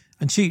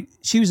 and she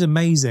was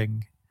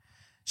amazing.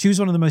 She was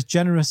one of the most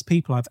generous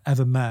people I've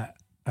ever met,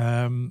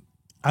 and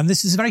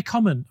this is very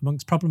common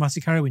amongst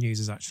problematic heroin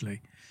users.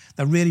 Actually,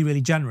 they're really,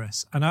 really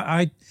generous. And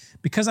I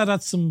because I'd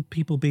had some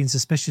people being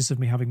suspicious of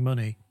me having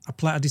money,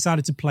 I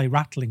decided to play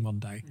rattling one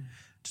day,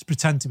 just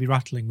pretend to be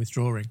rattling,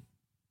 withdrawing.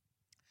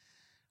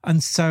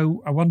 And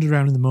so I wandered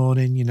around in the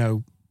morning, you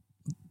know,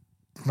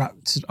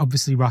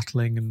 obviously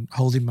rattling and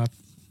holding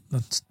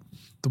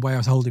the way I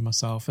was holding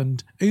myself.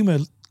 And Uma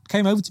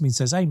came over to me and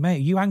says, "Hey, mate, are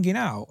you hanging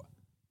out?"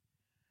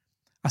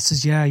 I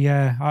says,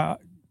 yeah,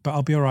 but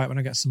I'll be all right when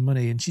I get some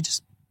money. And she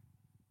just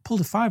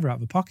pulled a £5 out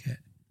of her pocket.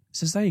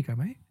 Says, "There you go,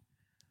 mate."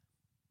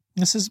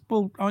 And I says,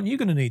 "Well, aren't you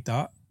going to need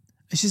that?"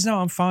 And she says, "No,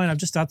 I'm fine. I've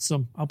just had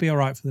some. I'll be all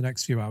right for the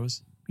next few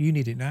hours. You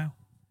need it now."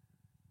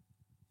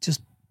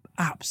 Just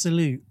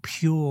absolute,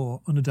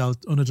 pure,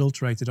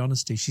 unadulterated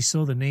honesty. She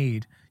saw the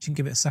need. She didn't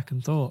give it a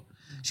second thought.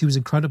 She was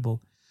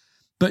incredible.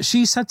 But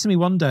she said to me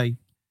one day,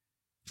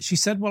 she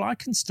said, "Well, I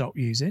can stop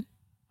using.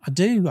 I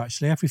do,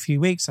 actually. Every few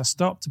weeks I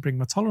stop to bring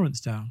my tolerance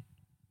down.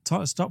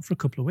 I stop for a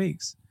couple of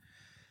weeks."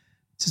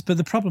 She says, "But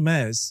the problem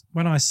is,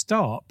 when I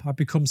stop, I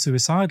become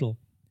suicidal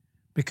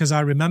because I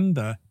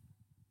remember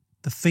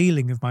the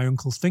feeling of my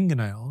uncle's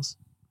fingernails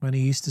when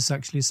he used to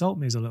sexually assault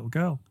me as a little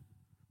girl."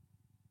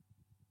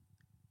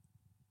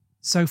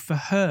 So for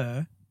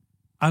her,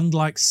 and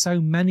like so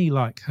many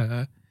like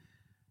her,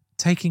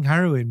 taking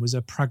heroin was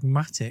a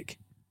pragmatic,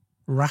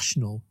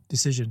 rational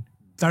decision.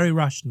 Very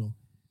rational.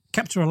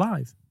 Kept her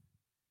alive.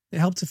 It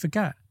helped her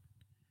forget.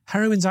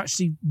 Heroin's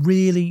actually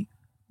really,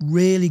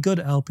 really good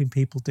at helping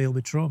people deal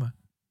with trauma.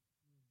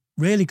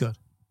 Really good.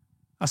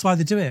 That's why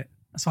they do it.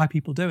 That's why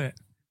people do it.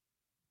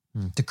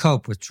 To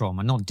cope with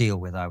trauma, not deal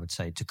with, I would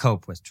say. To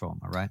cope with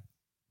trauma, right?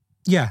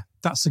 Yeah,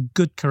 that's a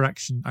good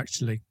correction,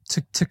 actually.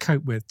 To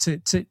cope with,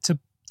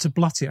 to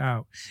blot it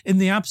out in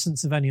the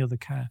absence of any other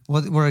care.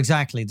 Well,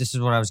 exactly. This is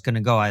where I was going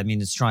to go. I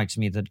mean, it strikes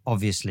me that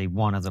obviously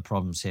one of the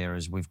problems here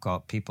is we've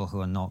got people who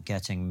are not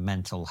getting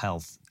mental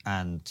health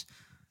and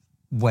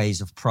ways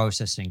of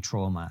processing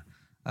trauma,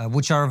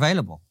 which are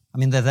available. I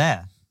mean, they're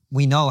there.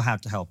 We know how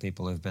to help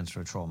people who've been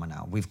through trauma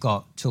now. We've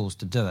got tools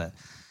to do it,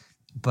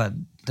 but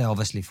they're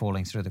obviously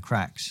falling through the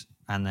cracks.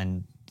 And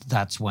then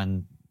that's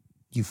when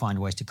you find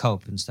ways to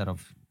cope instead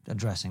of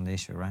addressing the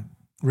issue, right?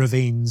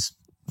 Ravines.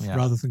 Yeah.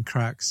 Rather than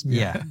cracks.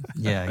 Yeah,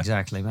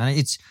 exactly.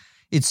 And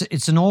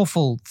it's an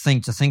awful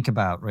thing to think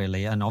about,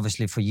 really. And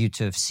obviously for you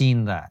to have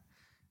seen that,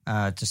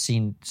 to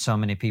seen so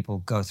many people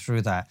go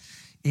through that,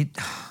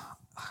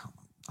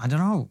 I don't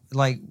know,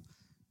 like,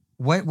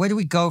 where do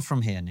we go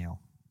from here, Neil?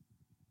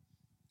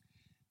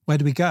 Where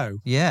do we go?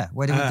 Yeah,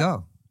 where do we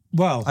go?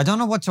 Well, I don't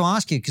know what to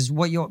ask you, because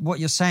what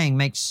you're saying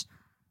makes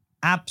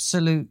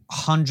absolute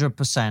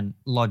 100%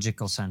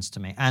 logical sense to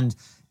me. And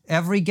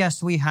every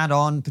guest we had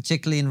on,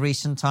 particularly in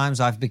recent times,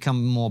 I've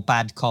become more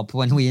bad cop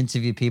when we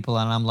interview people,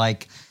 and I'm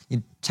like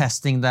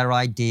testing their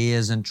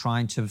ideas and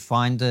trying to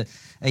find the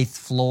eighth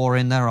flaw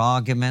in their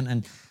argument.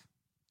 And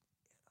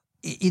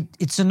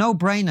it's a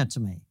no-brainer to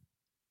me.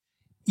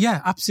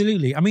 Yeah,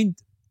 absolutely. I mean,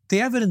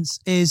 the evidence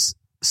is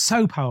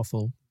so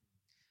powerful.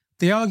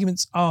 The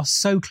arguments are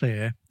so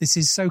clear. This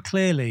is so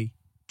clearly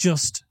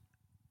just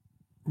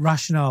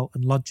rationale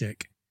and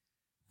logic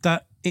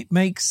that it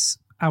makes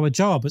our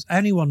job as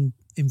anyone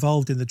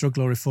involved in the drug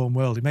law reform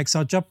world, it makes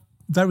our job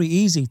very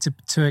easy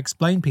to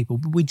explain people.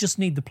 But we just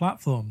need the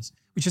platforms,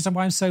 which is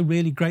why I'm so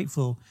really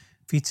grateful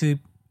for you to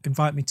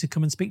invite me to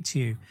come and speak to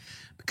you,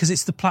 because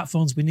it's the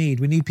platforms we need.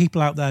 We need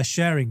people out there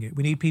sharing it.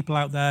 We need people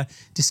out there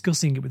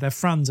discussing it with their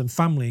friends and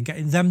family and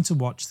getting them to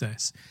watch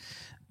this.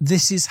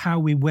 This is how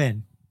we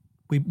win.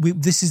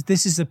 This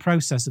is the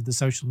process of the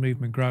social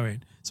movement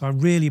growing. So I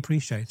really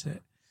appreciate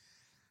it.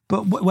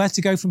 But where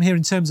to go from here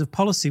in terms of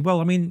policy? Well,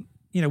 I mean,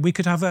 you know, we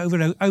could have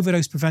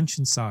overdose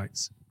prevention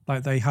sites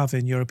like they have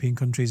in European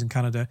countries and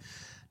Canada.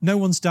 No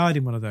one's died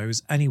in one of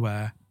those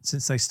anywhere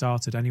since they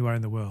started, anywhere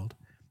in the world.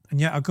 And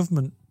yet our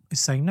government is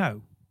saying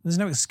no. There's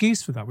no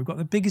excuse for that. We've got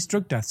the biggest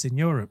drug deaths in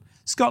Europe.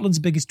 Scotland's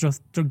biggest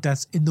drug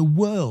deaths in the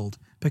world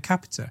per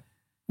capita.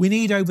 We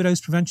need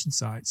overdose prevention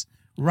sites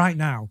right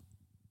now.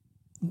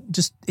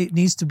 Just, it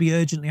needs to be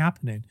urgently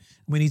happening.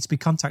 We need to be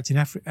contacting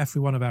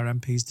every one of our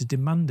MPs to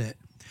demand it.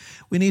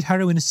 We need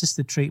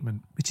heroin-assisted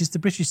treatment, which is the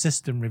British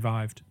system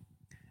revived.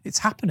 It's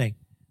happening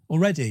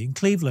already in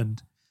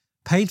Cleveland,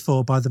 paid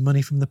for by the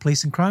money from the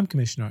Police and Crime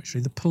Commissioner,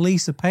 actually. The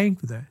police are paying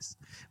for this,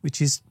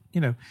 which is, you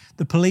know,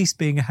 the police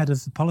being ahead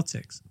of the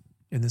politics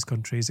in this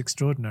country is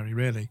extraordinary,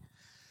 really.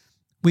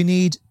 We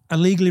need a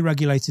legally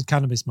regulated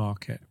cannabis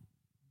market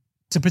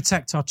to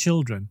protect our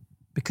children,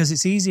 because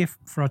it's easier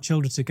for our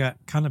children to get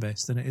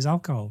cannabis than it is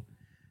alcohol,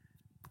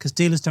 because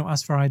dealers don't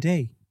ask for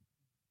ID,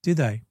 do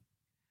they?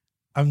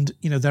 And,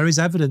 you know, there is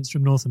evidence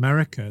from North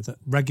America that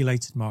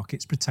regulated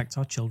markets protect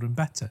our children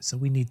better, so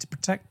we need to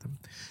protect them.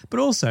 But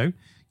also,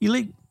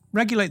 you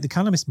regulate the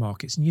cannabis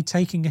markets and you're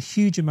taking a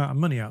huge amount of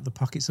money out of the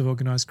pockets of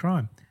organised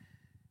crime,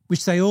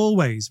 which they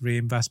always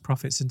reinvest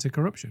profits into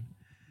corruption.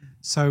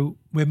 So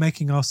we're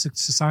making our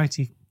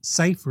society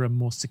safer and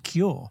more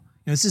secure.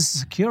 You know, this is a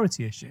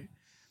security issue.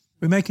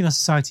 We're making our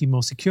society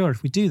more secure.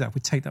 If we do that,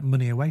 we take that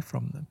money away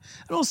from them.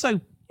 And also,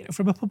 you know,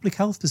 from a public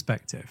health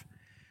perspective,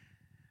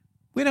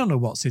 we don't know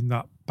what's in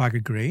that bag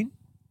of green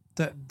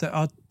that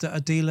a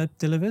dealer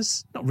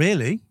delivers. Not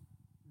really.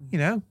 You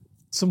know,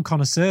 some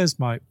connoisseurs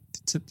might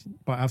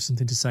have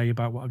something to say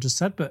about what I've just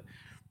said, but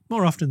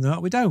more often than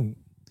not, we don't.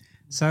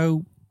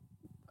 So,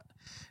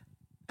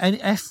 and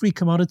every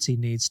commodity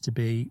needs to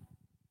be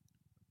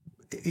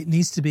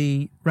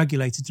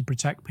regulated to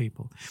protect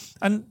people.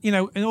 And, you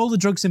know, and all the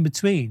drugs in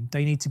between,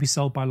 they need to be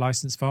sold by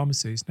licensed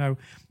pharmacies. Now,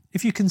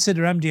 if you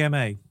consider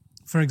MDMA,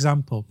 for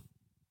example,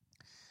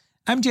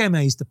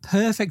 MDMA is the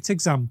perfect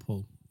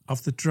example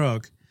of the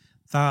drug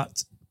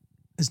that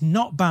is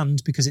not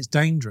banned because it's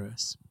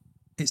dangerous.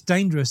 It's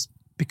dangerous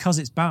because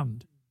it's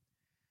banned.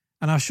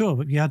 And I'm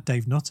sure if you had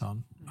Dave Nutt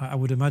on, I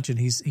would imagine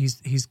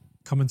he's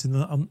commenting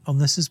on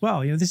this as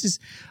well. You know, this is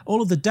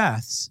all of the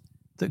deaths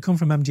that come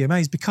from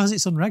MDMA is because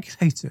it's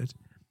unregulated,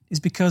 is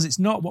because it's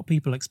not what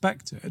people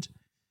expected,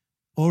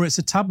 or it's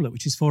a tablet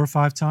which is 4 or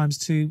 5 times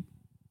too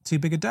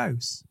big a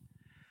dose.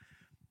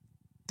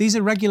 These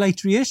are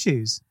regulatory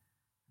issues.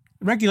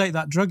 Regulate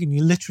that drug and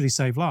you literally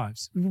save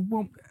lives.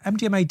 Well,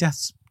 MDMA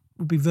deaths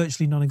would be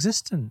virtually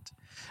non-existent.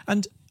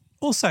 And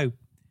also,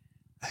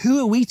 who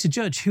are we to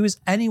judge? Who is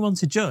anyone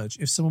to judge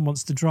if someone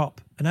wants to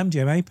drop an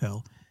MDMA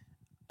pill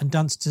and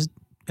dance to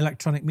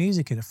electronic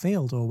music in a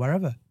field or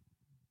wherever?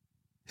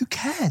 Who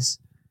cares?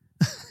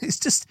 It's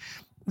just,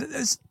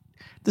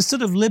 the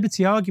sort of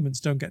liberty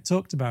arguments don't get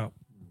talked about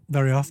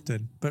very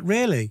often. But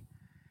really,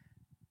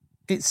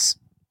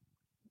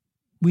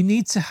 we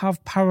need to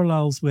have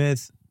parallels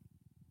with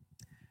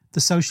the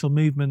social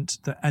movement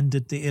that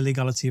ended the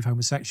illegality of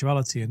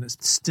homosexuality and that's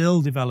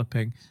still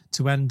developing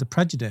to end the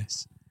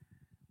prejudice.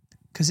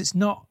 Because it's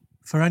not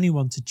for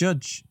anyone to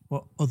judge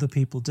what other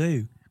people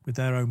do with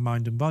their own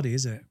mind and body,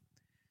 is it?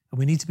 And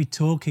we need to be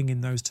talking in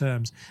those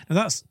terms. And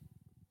that's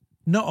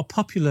not a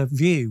popular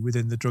view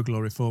within the drug law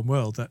reform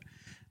world, that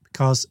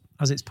because,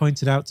 as it's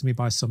pointed out to me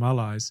by some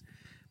allies,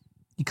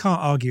 you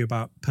can't argue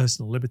about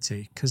personal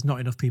liberty because not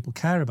enough people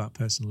care about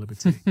personal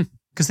liberty.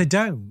 Because they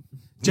don't.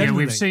 Generally. Yeah,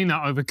 we've seen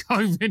that over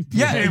COVID.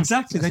 Yeah,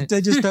 exactly.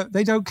 They just don't,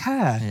 they don't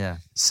care. Yeah.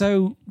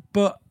 So,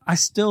 but I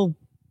still,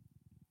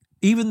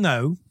 even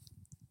though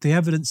the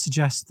evidence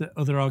suggests that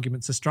other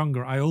arguments are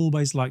stronger, I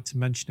always like to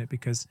mention it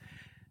because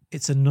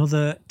it's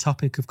another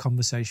topic of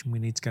conversation we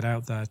need to get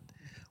out there.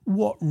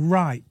 What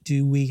right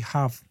do we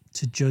have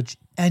to judge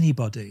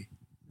anybody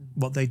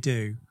what they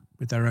do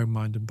with their own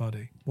mind and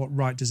body? What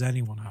right does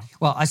anyone have?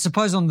 Well, I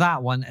suppose on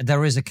that one,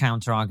 there is a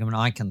counter argument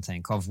I can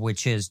think of,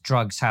 which is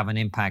drugs have an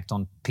impact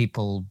on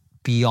people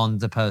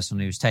beyond the person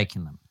who's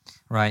taking them,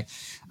 right?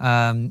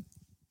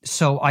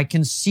 So I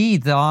can see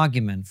the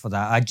argument for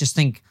that. I just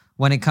think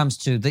when it comes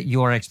to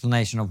your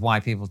explanation of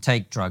why people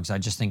take drugs, I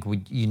just think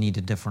you need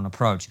a different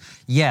approach.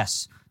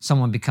 Yes,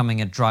 someone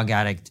becoming a drug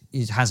addict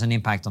has an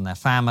impact on their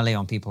family,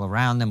 on people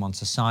around them, on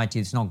society.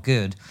 It's not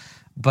good.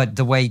 But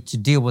the way to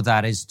deal with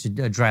that is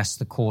to address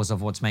the cause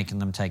of what's making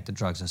them take the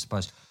drugs, I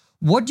suppose.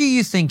 What do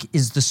you think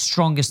is the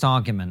strongest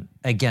argument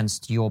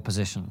against your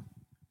position?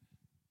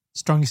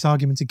 Strongest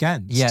argument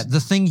against? Yeah, the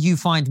thing you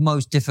find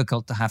most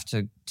difficult to have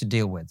to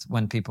deal with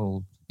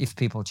if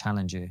people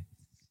challenge you.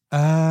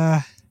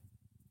 About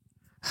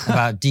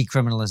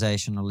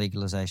decriminalization or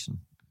legalization.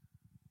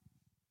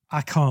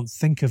 I can't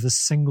think of a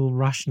single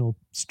rational,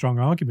 strong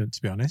argument,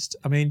 to be honest.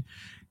 I mean,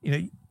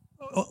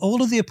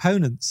 all of the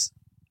opponents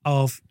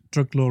of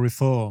drug law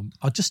reform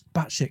are just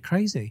batshit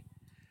crazy.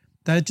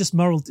 They're just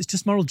it's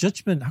just moral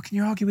judgment. How can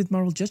you argue with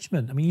moral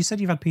judgment? I mean, you said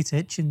you've had Peter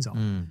Hitchens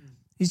on.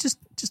 He's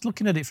just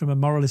looking at it from a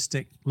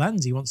moralistic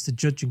lens. He wants to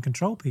judge and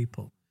control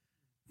people.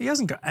 He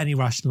hasn't got any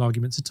rational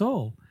arguments at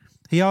all.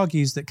 He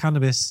argues that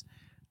cannabis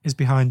is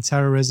behind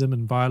terrorism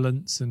and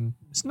violence, and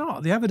it's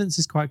not. The evidence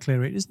is quite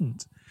clear it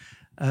isn't.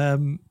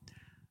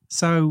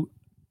 So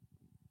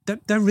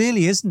there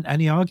really isn't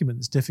any argument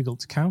that's difficult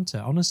to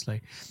counter,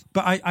 honestly.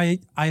 But I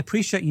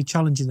appreciate you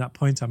challenging that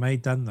point I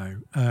made then, though.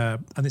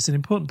 And it's an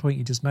important point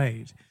you just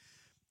made.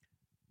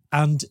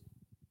 And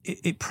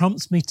it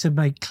prompts me to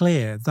make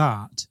clear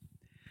that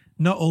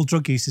not all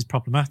drug use is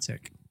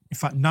problematic. In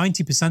fact,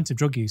 90% of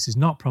drug use is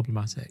not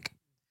problematic.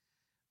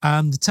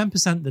 And the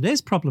 10% that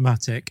is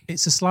problematic,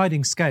 it's a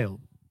sliding scale.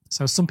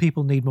 So some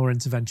people need more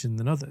intervention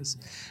than others.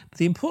 But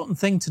the important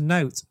thing to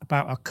note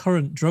about our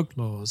current drug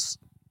laws,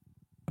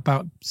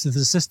 about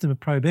the system of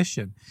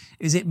prohibition,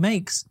 is it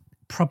makes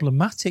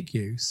problematic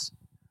use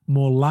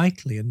more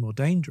likely and more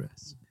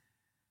dangerous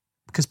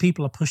because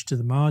people are pushed to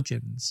the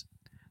margins.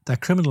 They're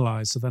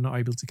criminalised, so they're not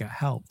able to get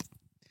help.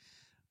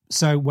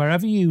 So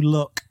wherever you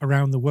look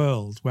around the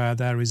world where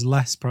there is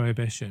less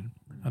prohibition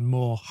and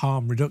more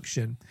harm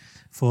reduction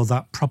for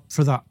that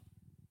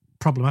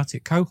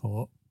problematic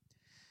cohort,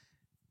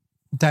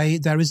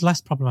 there is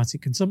less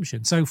problematic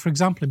consumption. So, for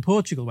example, in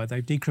Portugal, where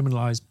they've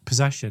decriminalised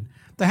possession,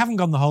 they haven't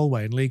gone the whole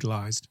way and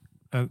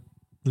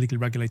legally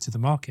regulated the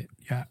market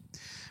yet.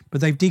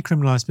 But they've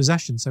decriminalised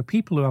possession. So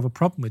people who have a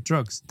problem with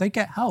drugs, they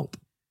get help.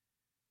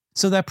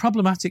 So their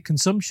problematic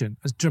consumption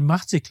has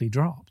dramatically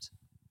dropped.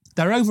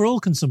 Their overall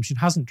consumption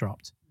hasn't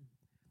dropped.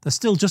 There's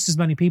still just as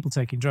many people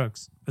taking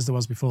drugs as there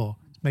was before.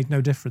 It's made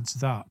no difference to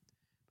that.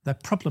 Their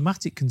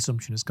problematic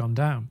consumption has gone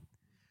down.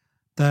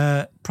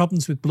 Their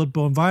problems with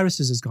bloodborne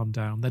viruses has gone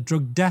down. Their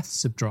drug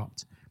deaths have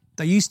dropped.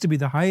 They used to be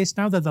the highest,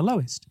 now they're the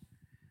lowest.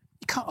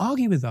 You can't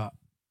argue with that.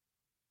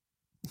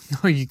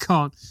 No, you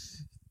can't.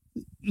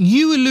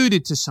 You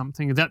alluded to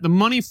something, that the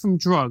money from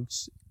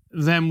drugs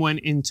then went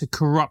into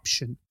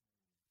corruption.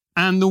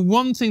 And the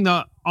one thing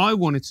that I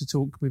wanted to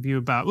talk with you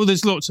about, well,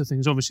 there's lots of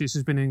things. Obviously, this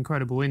has been an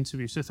incredible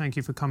interview, so thank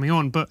you for coming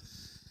on. But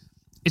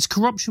it's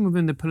corruption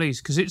within the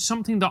police, because it's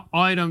something that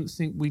I don't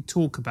think we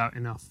talk about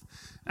enough.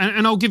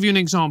 And I'll give you an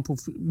example.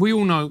 We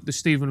all know the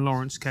Stephen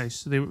Lawrence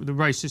case, the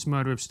racist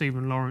murder of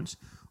Stephen Lawrence.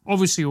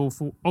 Obviously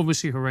awful,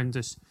 obviously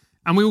horrendous.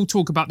 And we all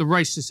talk about the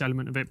racist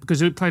element of it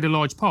because it played a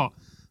large part.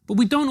 But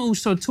we don't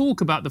also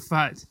talk about the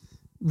fact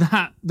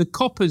that the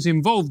coppers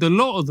involved, a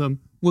lot of them,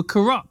 were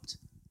corrupt.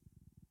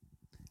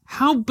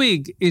 How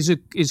big is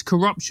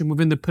corruption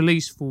within the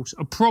police force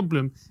a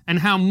problem, and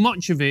how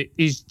much of it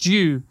is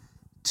due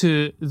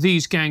to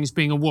these gangs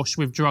being awash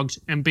with drugs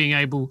and being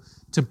able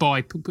to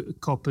buy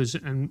coppers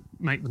and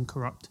make them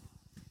corrupt?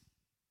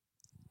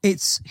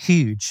 It's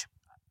huge.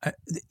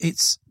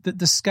 It's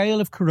the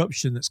scale of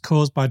corruption that's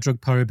caused by drug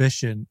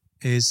prohibition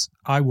is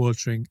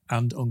eye-watering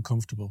and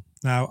uncomfortable.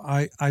 Now,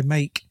 I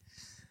make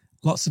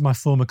lots of my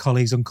former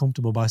colleagues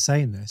uncomfortable by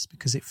saying this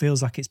because it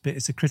feels like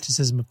it's a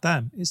criticism of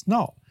them. It's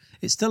not.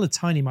 It's still a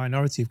tiny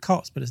minority of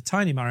cops, but a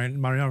tiny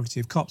minority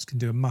of cops can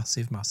do a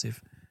massive,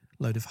 massive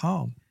load of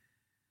harm.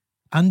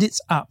 And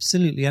it's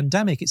absolutely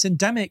endemic. It's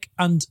endemic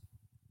and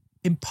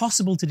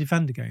impossible to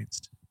defend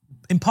against.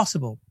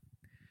 Impossible.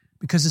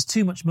 Because there's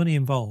too much money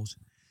involved.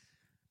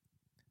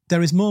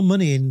 There is more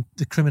money in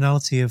the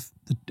criminality of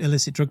the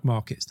illicit drug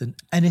markets than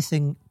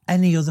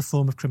any other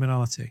form of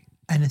criminality.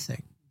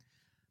 Anything.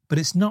 But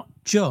it's not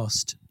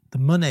just the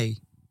money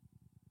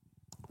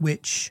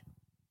which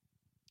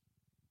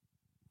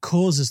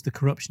causes the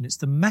corruption. It's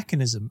the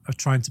mechanism of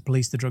trying to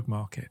police the drug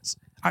markets.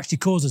 Actually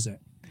causes it.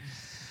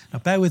 Now,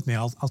 bear with me.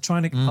 I'll try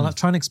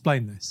and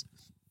explain this.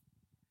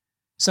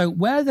 So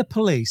where the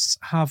police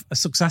have a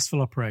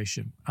successful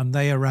operation and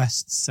they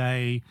arrest,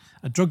 say,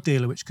 a drug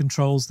dealer which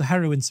controls the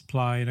heroin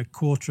supply in a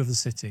quarter of the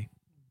city,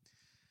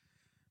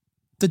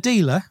 the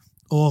dealer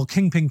or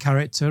kingpin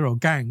character or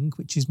gang,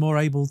 which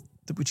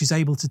is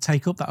able to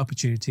take up that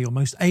opportunity or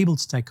most able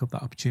to take up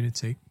that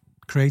opportunity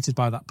created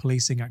by that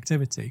policing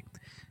activity,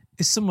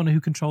 is someone who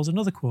controls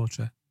another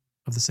quarter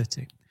of the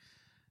city.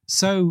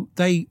 So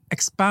they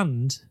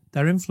expand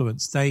their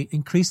influence, they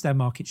increase their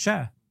market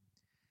share,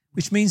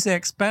 which means they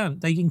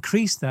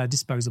increase their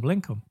disposable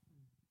income.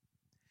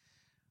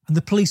 And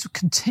the police were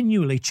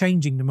continually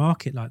changing the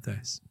market like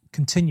this,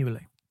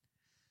 continually.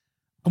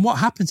 And what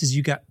happens is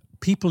you get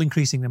people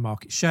increasing their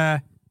market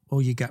share,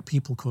 or you get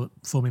people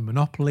forming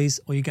monopolies,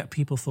 or you get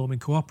people forming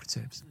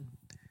cooperatives,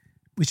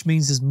 which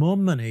means there's more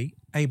money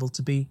able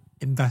to be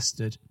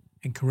invested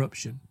in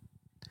corruption.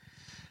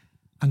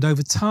 And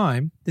over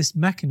time, this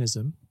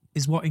mechanism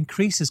is what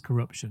increases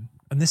corruption.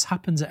 And this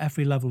happens at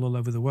every level all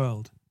over the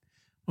world.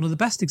 One of the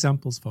best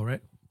examples for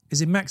it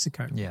is in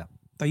Mexico. Yeah.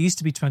 There used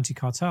to be 20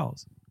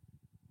 cartels.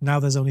 Now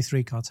there's only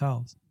 3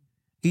 cartels.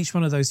 Each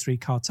one of those 3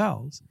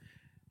 cartels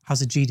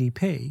has a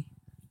GDP,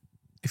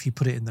 if you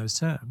put it in those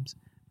terms,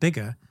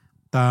 bigger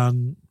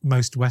than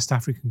most West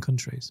African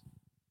countries.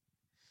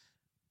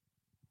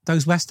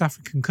 Those West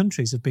African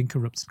countries have been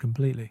corrupted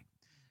completely.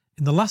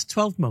 In the last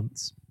 12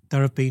 months,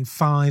 there have been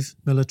 5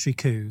 military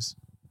coups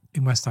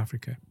in West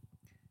Africa.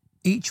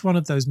 Each one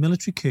of those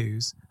military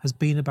coups has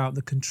been about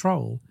the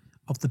control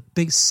of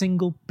the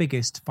single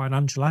biggest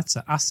financial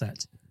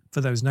asset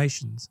for those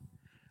nations.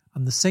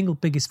 And the single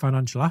biggest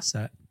financial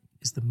asset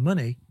is the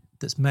money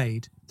that's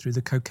made through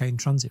the cocaine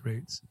transit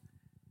routes.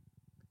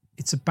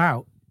 It's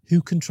about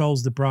who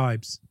controls the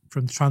bribes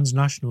from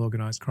transnational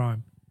organised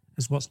crime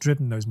is what's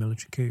driven those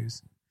military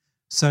coups.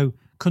 So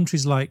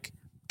countries like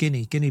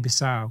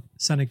Guinea-Bissau,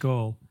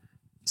 Senegal,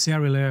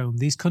 Sierra Leone,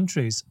 these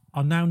countries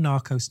are now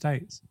narco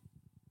states.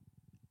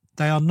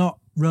 They are not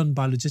run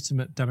by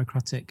legitimate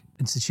democratic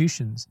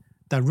institutions.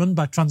 They're run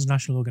by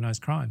transnational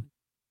organised crime.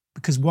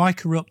 Because why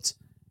corrupt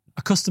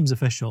a customs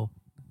official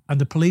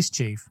and a police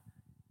chief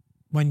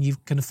when you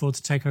can afford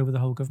to take over the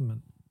whole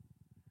government?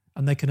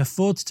 And they can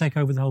afford to take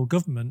over the whole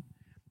government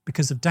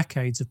because of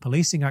decades of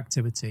policing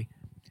activity,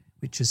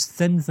 which has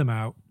thinned them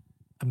out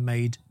and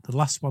made the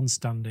last one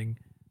standing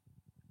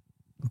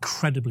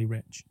incredibly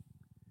rich.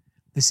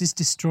 This is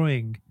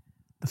destroying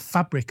the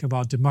fabric of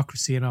our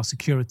democracy and our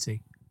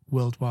security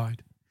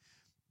worldwide.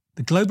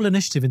 The Global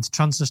Initiative into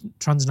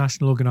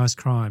Transnational Organised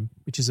Crime,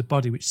 which is a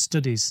body which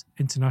studies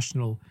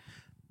international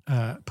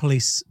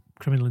police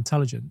criminal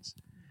intelligence,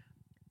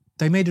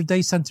 they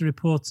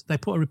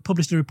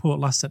published a report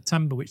last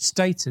September which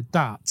stated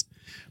that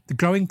the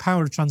growing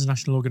power of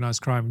transnational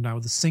organised crime is now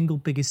the single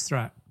biggest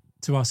threat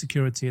to our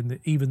security and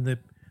even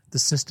the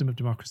system of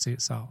democracy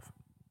itself.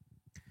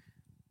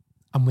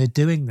 And we're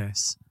doing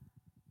this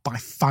by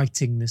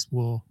fighting this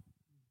war,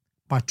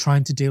 by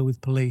trying to deal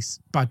with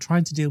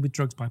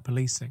drugs by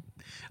policing.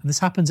 And this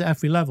happens at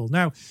every level.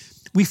 Now,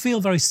 we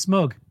feel very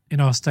smug in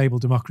our stable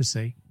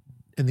democracy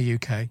in the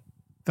UK,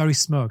 very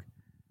smug.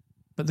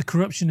 But the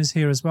corruption is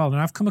here as well.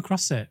 And I've come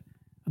across it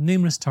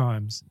numerous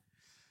times.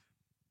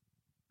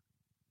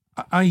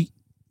 I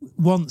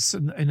once,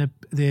 in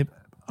the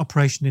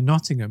operation in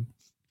Nottingham,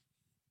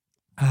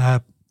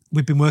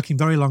 we'd been working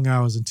very long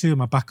hours and 2 of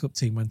my backup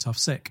team went off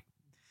sick.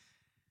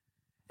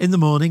 In the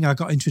morning, I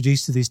got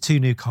introduced to these 2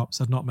 new cops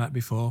I'd not met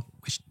before,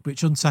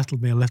 which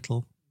unsettled me a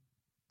little.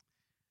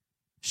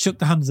 Shook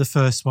the hand of the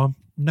first one,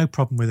 no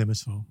problem with him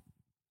at all.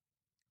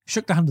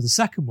 Shook the hand of the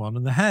second one,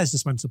 and the hairs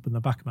just went up in the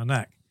back of my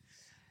neck.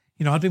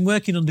 You know, I'd been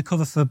working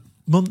undercover for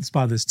months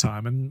by this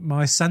time, and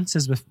my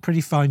senses were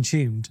pretty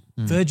fine-tuned,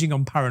 verging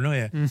on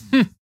paranoia.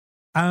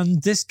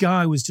 And this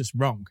guy was just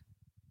wrong.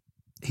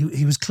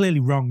 He was clearly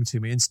wrong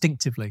to me,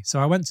 instinctively. So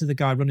I went to the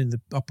guy running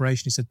the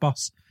operation. He said,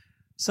 "Boss,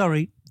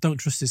 sorry, don't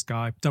trust this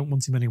guy. Don't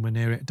want him anywhere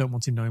near it. Don't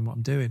want him knowing what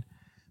I'm doing."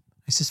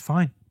 He says,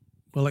 "Fine,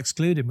 we'll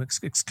exclude him.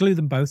 Exclude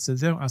them both so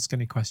they don't ask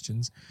any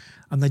questions.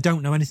 And they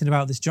don't know anything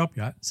about this job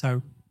yet,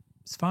 so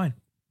it's fine."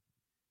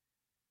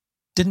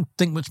 Didn't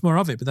think much more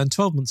of it. But then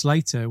 12 months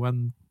later,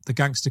 when the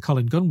gangster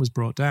Colin Gunn was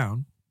brought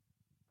down,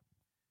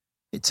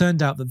 it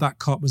turned out that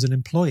cop was an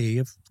employee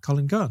of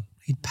Colin Gunn.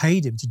 He'd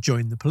paid him to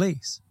join the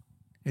police.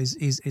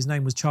 His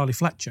name was Charlie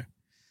Fletcher.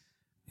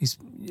 His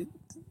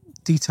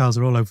details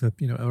are all over,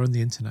 are on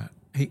the internet.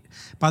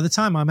 By the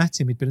time I met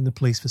him, he'd been in the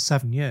police for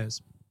 7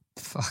 years.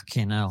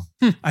 Fucking hell.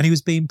 And he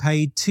was being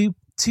paid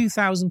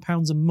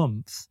 £2,000 a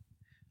month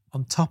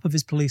on top of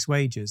his police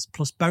wages,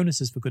 plus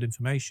bonuses for good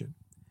information.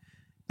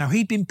 Now,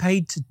 he'd been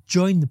paid to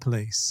join the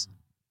police.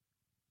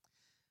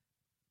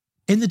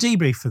 In the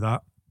debrief for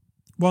that,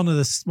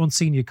 one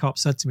senior cop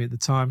said to me at the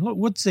time, "Look,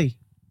 Woodsy,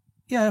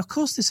 yeah, of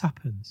course this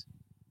happens.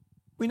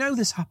 We know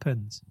this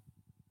happens.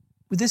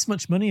 With this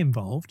much money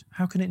involved,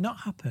 how can it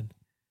not happen?"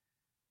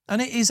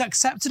 And it is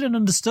accepted and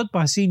understood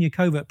by senior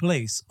covert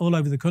police all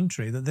over the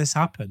country that this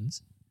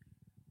happens.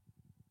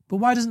 But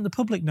why doesn't the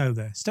public know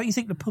this? Don't you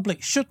think the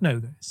public should know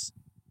this?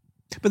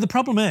 But the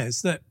problem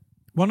is that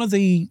one of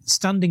the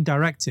standing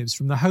directives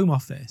from the Home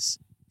Office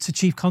to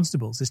chief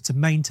constables is to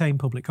maintain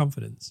public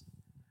confidence.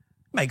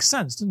 Makes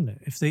sense, doesn't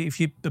it? If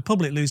the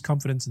public lose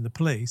confidence in the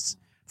police,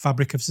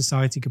 fabric of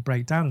society could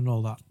break down and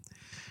all that.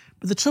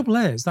 But the trouble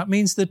is, that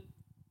means that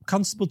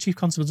chief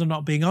constables are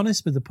not being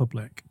honest with the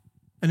public.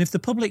 And if the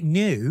public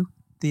knew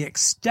the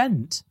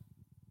extent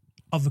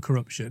of the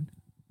corruption,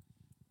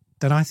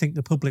 then I think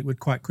the public would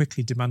quite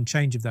quickly demand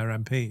change of their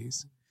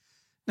MPs.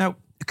 Now,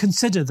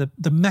 consider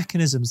the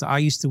mechanisms that I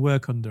used to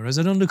work under as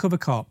an undercover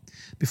cop.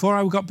 Before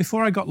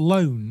I got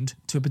loaned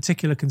to a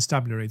particular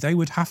constabulary, they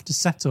would have to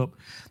set up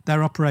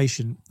their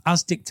operation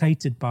as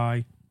dictated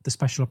by the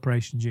Special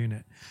Operations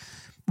Unit.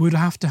 We would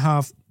have to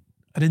have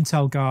an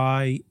intel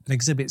guy, an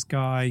exhibits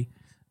guy,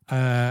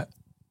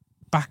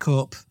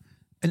 backup,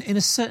 and in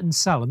a certain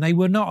cell. And they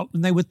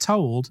were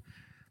told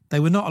they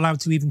were not allowed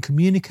to even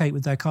communicate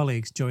with their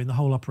colleagues during the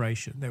whole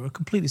operation. They were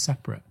completely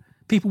separate.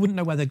 People wouldn't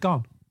know where they'd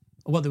gone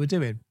or what they were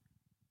doing.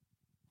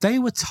 They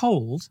were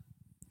told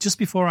just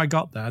before I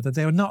got there that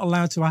they were not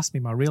allowed to ask me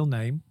my real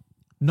name,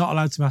 not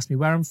allowed to ask me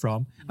where I'm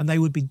from, and they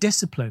would be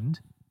disciplined,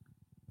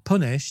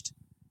 punished,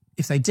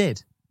 if they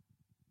did.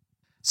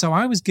 So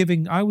I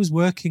was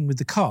working with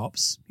the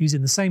cops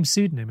using the same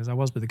pseudonym as I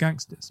was with the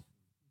gangsters.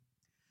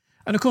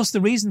 And of course,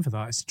 the reason for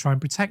that is to try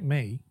and protect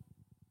me.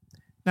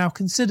 Now,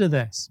 consider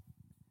this.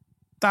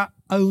 That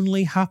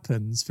only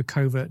happens for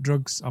covert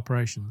drugs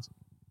operations.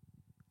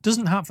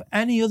 Doesn't happen for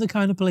any other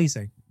kind of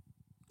policing.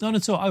 None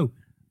at all. Oh,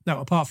 no,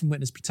 apart from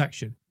witness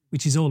protection,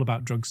 which is all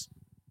about drugs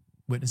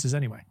witnesses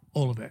anyway,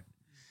 all of it.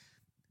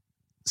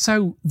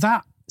 So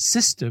that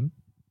system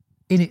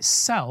in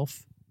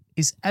itself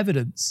is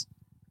evidence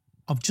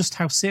of just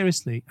how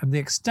seriously and the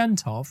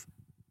extent of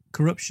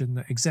corruption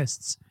that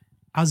exists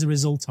as a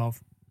result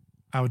of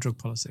our drug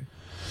policy.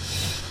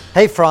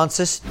 Hey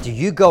Francis, do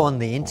you go on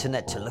the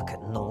internet to look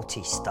at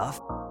naughty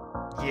stuff?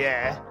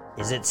 Yeah.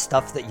 Is it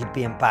stuff that you'd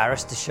be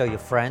embarrassed to show your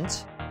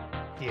friends?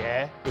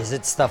 Yeah. Is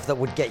it stuff that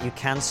would get you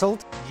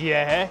cancelled?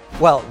 Yeah.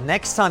 Well,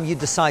 next time you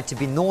decide to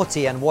be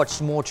naughty and watch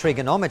more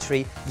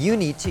trigonometry, you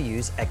need to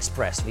use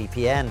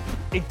ExpressVPN.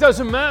 It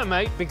doesn't matter,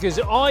 mate, because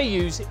I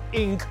use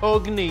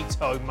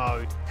incognito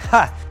mode.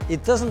 Ha!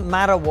 It doesn't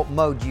matter what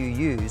mode you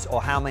use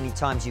or how many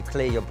times you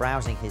clear your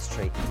browsing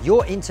history.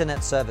 Your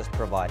internet service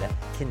provider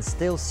can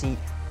still see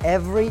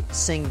every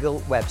single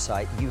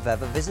website you've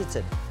ever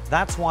visited.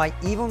 That's why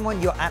even when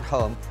you're at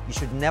home, you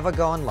should never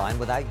go online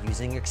without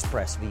using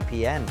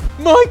ExpressVPN.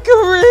 My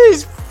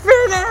career's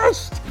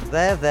finished!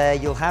 There,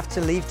 you'll have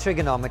to leave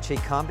trigonometry,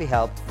 can't be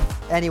helped.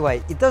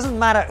 Anyway, it doesn't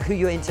matter who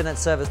your internet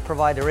service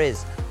provider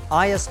is.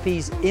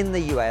 ISPs in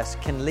the US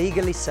can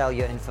legally sell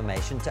your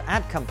information to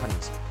ad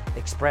companies.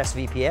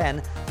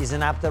 ExpressVPN is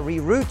an app that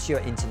reroutes your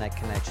internet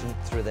connection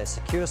through their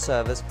secure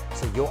servers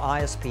so your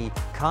ISP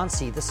can't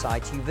see the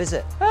site you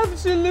visit.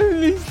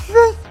 Absolutely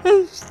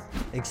finished!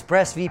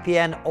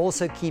 ExpressVPN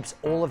also keeps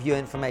all of your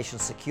information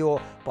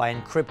secure by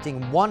encrypting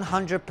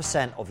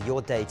 100% of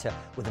your data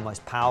with the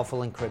most powerful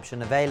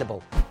encryption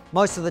available.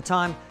 Most of the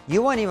time,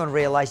 you won't even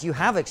realize you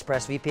have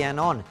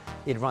ExpressVPN on.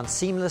 It runs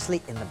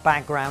seamlessly in the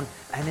background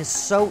and is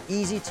so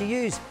easy to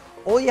use.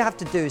 All you have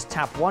to do is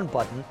tap one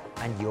button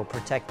and you're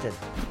protected.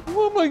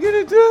 What am I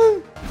gonna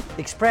do?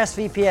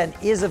 ExpressVPN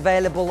is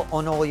available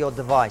on all your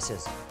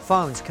devices,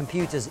 phones,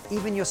 computers,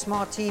 even your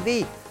smart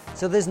TV.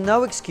 So there's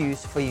no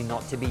excuse for you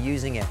not to be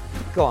using it.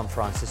 Go on,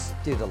 Francis,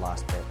 do the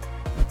last bit.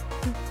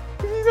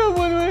 You don't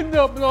want to end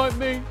up like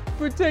me.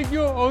 Protect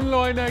your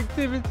online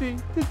activity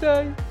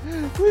today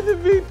with a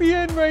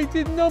VPN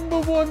rated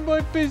 #1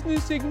 by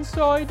Business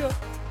Insider.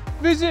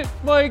 Visit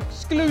my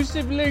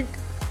exclusive link,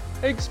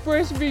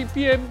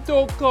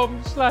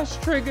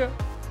 expressvpn.com/trigger,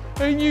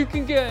 and you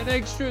can get an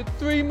extra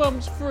 3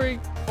 months free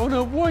on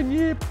a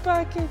 1-year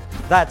package.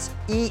 That's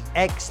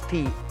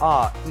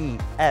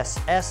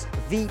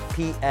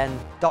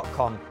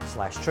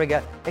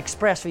expressvpn.com/trigger,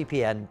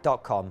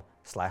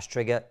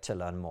 expressvpn.com/trigger to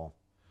learn more.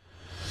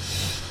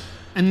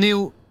 And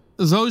Neil,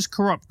 those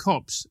corrupt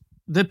cops,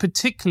 they're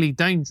particularly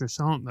dangerous,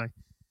 aren't they?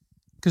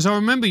 Because I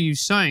remember you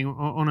saying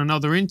on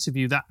another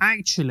interview that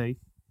actually,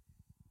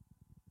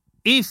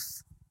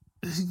 if,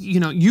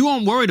 you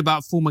aren't worried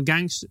about former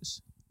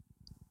gangsters,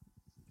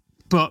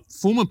 but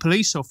former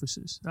police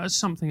officers, that's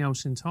something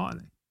else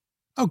entirely.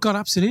 Oh, God,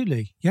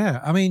 absolutely. Yeah.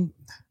 I mean,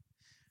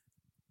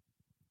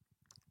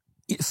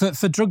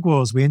 for Drug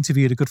Wars, we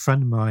interviewed a good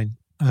friend of mine,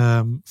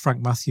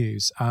 Frank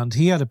Matthews, and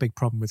he had a big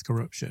problem with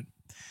corruption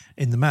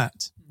in the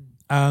Met.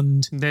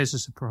 And there's a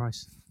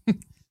surprise.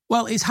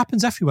 Well, it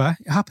happens everywhere.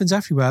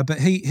 But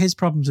his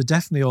problems are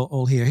definitely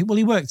all here. He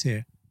worked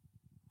here.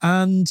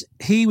 And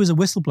he was a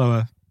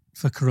whistleblower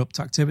for corrupt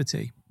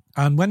activity.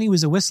 And when he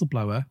was a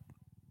whistleblower,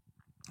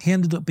 he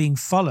ended up being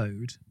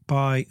followed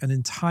by an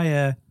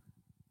entire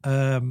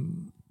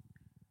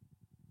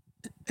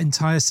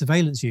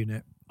surveillance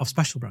unit of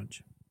Special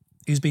Branch.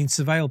 He was being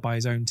surveilled by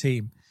his own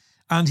team.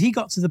 And he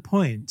got to the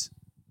point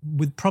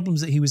with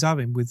problems that he was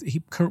having with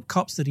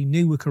cops that he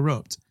knew were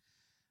corrupt,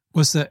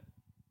 was that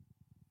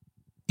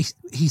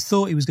he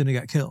thought he was going to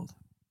get killed.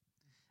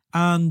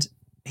 And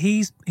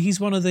he's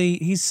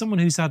someone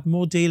who's had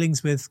more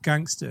dealings with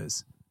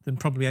gangsters than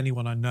probably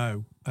anyone I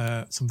know,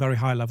 some very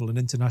high level and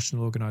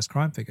international organised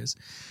crime figures.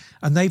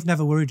 And they've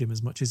never worried him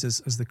as much as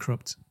the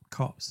corrupt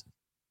cops.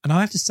 And I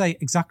have to say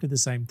exactly the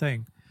same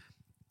thing.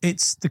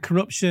 It's the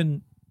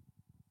corruption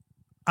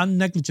and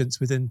negligence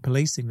within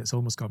policing that's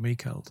almost got me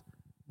killed,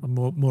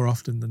 more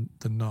often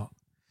than not.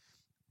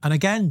 And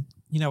again,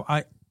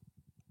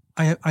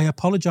 I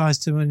apologise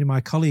to many of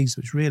my colleagues,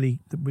 which really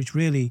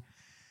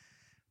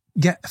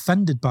get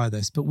offended by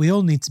this, but we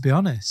all need to be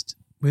honest.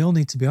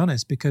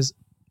 Because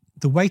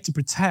the way to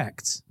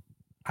protect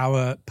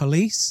our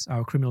police,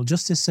 our criminal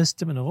justice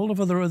system, and all of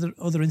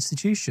other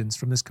institutions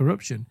from this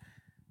corruption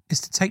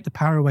is to take the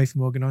power away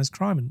from organised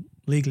crime and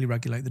legally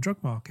regulate the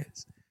drug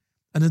markets.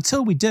 And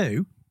until we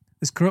do,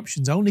 this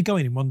corruption's only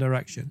going in one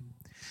direction.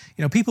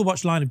 People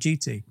watch Line of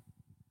Duty.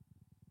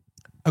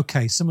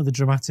 Okay, some of the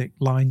dramatic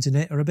lines in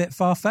it are a bit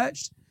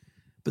far-fetched,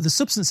 but the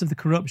substance of the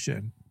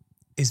corruption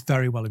is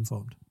very well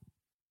informed.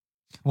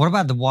 What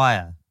about The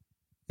Wire?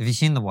 Have you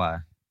seen The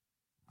Wire?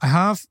 I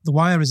have. The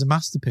Wire is a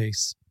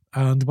masterpiece.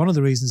 And one of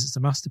the reasons it's a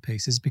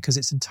masterpiece is because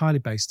it's entirely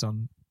based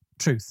on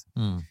truth.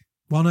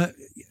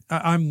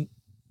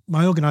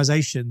 My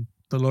organisation,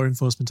 the Law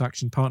Enforcement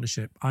Action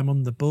Partnership, I'm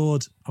on the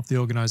board of the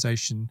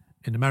organisation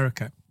in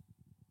America.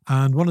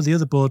 And one of the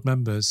other board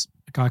members,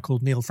 a guy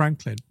called Neil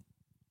Franklin,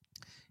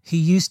 he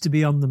used to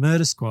be on the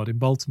murder squad in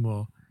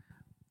Baltimore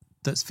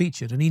that's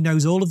featured, and he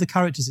knows all of the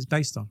characters it's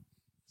based on.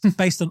 It's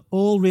based on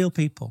all real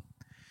people.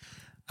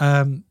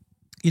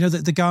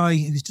 The guy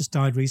who's just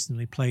died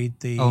recently played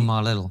the...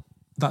 Omar Little.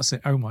 That's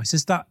it, Omar. He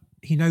says that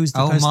he knows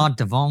the Omar person...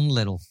 Devon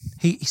Little.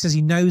 He says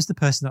he knows the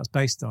person that's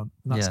based on.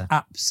 And that's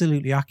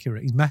absolutely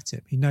accurate. He's met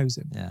him. He knows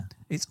him. Yeah.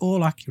 It's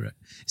all accurate.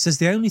 He says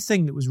the only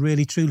thing that was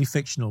really, truly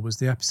fictional was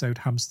the episode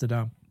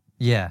Amsterdam.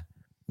 Yeah.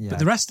 But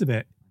the rest of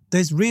it,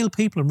 there's real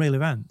people and real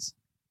events.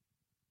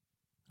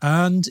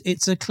 And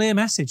it's a clear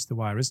message, The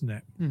Wire, isn't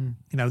it?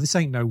 This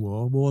ain't no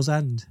war. War's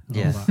end.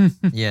 Yeah.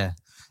 Yeah.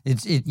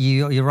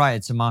 You're right.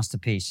 It's a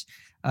masterpiece.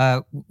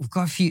 We've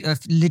got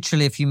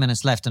literally a few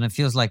minutes left, and it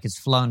feels like it's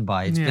flown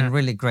by. It's been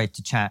really great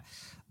to chat.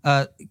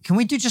 Can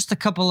we do just a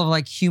couple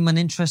of human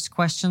interest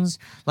questions?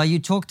 Like you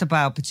talked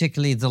about,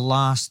 particularly the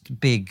last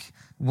big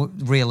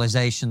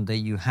realization that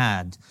you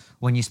had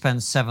when you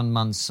spent 7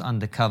 months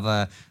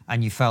undercover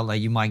and you felt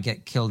like you might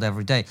get killed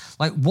every day.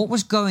 Like, what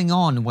was going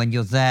on when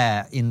you're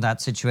there in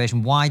that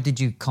situation? Why did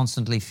you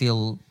constantly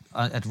feel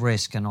at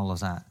risk and all of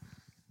that?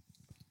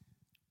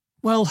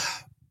 Well,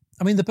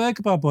 the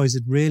Burger Bar Boys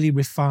had really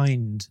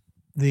refined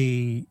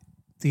the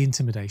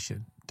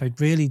intimidation.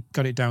 They'd really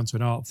got it down to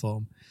an art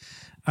form.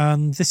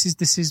 And this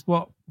is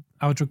what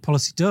our drug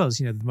policy does.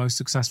 The most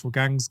successful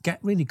gangs get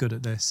really good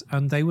at this.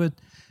 And they were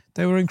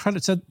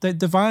incredible. So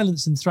the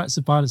violence and threats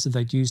of violence that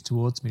they'd used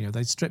towards me,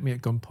 they'd stripped me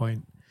at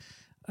gunpoint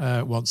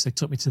once. They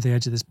took me to the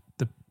edge of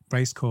the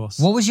race course.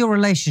 What was your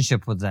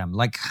relationship with them?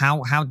 Like,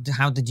 how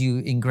did you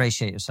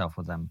ingratiate yourself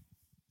with them?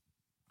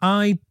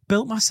 I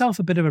built myself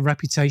a bit of a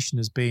reputation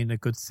as being a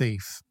good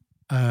thief.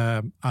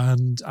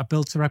 And I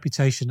built a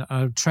reputation.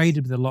 I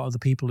traded with a lot of the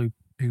people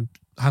who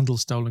handle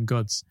stolen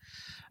goods.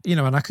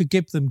 And I could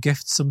give them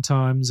gifts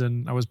sometimes,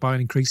 and I was buying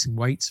increasing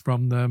weights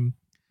from them.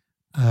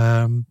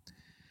 And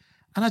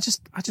I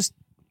just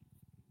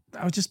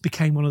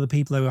became one of the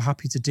people they were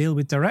happy to deal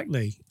with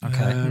directly.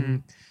 Okay.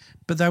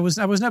 But I was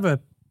never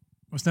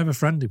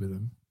friendly with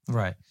them.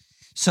 Right.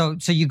 So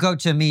you go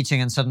to a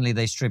meeting and suddenly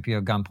they strip you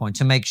at gunpoint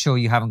to make sure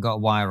you haven't got a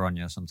wire on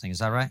you or something. Is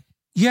that right?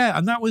 Yeah,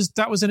 and that was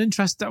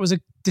a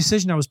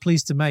decision I was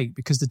pleased to make,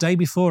 because the day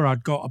before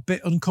I'd got a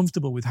bit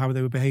uncomfortable with how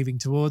they were behaving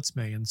towards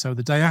me, and so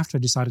the day after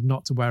I decided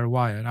not to wear a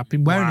wire. And I've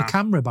been wearing a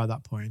camera by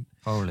that point.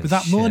 Holy but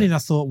that shit. morning I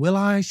thought,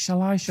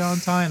 shall I,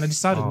 shan't I? And I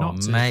decided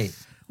not to. Mate.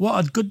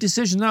 What a good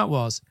decision that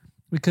was,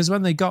 because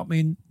when they got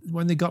me to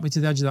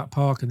the edge of that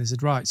park and they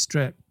said, right,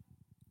 strip,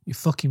 you're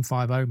fucking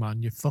 5-0,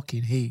 man, you're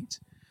fucking heat.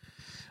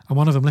 And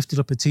one of them lifted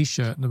up a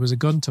T-shirt and there was a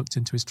gun tucked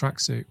into his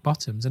tracksuit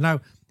bottoms. And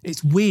now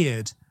it's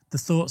weird, the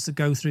thoughts that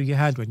go through your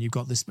head when you've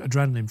got this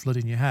adrenaline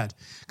flooding your head.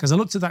 Because I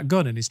looked at that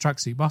gun in his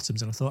tracksuit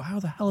bottoms and I thought, how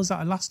the hell is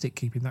that elastic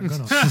keeping that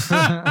gun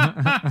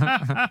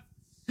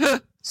on?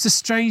 It's a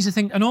strange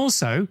thing. And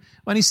also,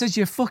 when he says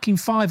you're fucking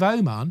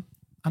 5-0, man,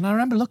 and I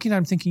remember looking at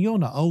him thinking, you're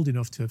not old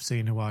enough to have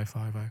seen Hawaii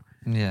 5-0.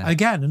 Yeah.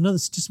 Again, another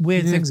just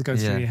weird things that go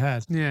through your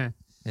head. Yeah.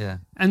 Yeah.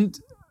 And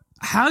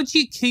how do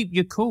you keep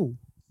your cool?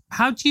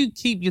 How do you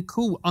keep your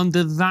cool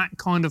under that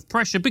kind of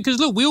pressure? Because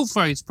look, we all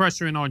face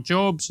pressure in our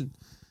jobs and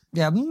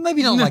Yeah,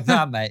 maybe not like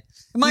that, mate.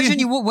 Imagine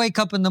you wake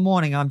up in the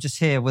morning, I'm just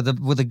here with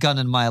a gun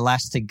and my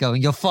elastic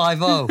going, you're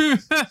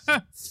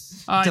 5-0.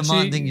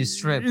 Demanding you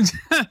strip.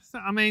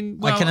 I mean,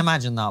 well, I can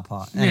imagine that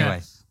part.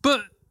 Anyway. Yeah.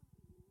 But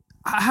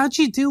how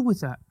do you deal with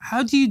that?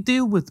 How do you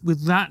deal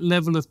with that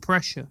level of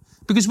pressure?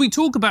 Because we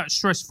talk about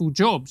stressful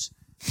jobs,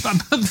 but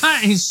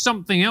that is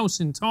something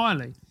else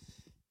entirely.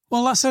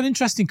 Well, that's an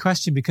interesting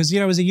question because,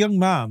 as a young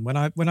man, when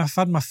I've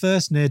had my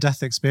first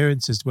near-death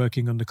experiences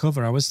working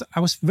undercover, I was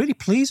really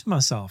pleased with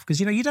myself because,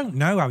 you don't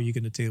know how you're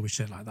going to deal with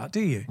shit like that, do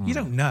you? You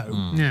don't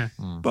know. Yeah.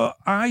 But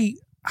I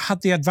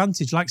had the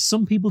advantage, like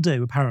some people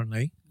do,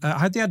 apparently. I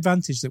had the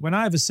advantage that when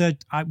I have a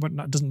surge,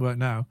 that doesn't work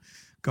now,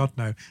 God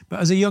no.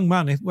 But as a young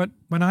man,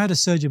 when I had a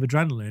surge of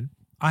adrenaline,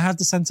 I had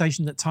the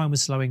sensation that time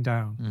was slowing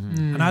down,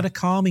 and I had a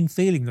calming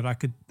feeling that I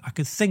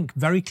could think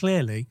very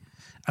clearly,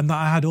 and that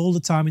I had all the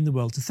time in the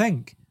world to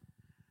think.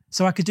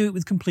 So I could do it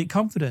with complete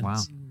confidence.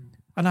 Wow.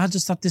 And I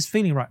just had this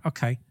feeling, right,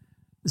 okay,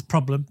 there's a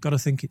problem, got to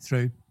think it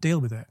through, deal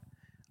with it.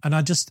 And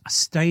I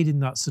stayed in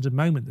that sort of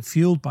moment,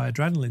 fueled by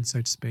adrenaline, so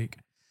to speak.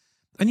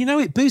 And,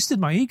 it boosted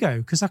my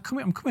ego because I'm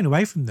coming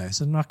away from this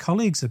and my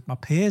colleagues, my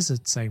peers are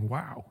saying,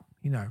 wow,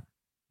 you're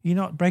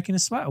not breaking a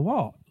sweat or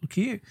what? Look at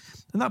you.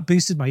 And that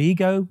boosted my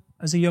ego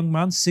as a young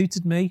man,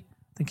 suited me,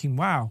 thinking,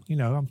 wow,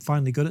 I'm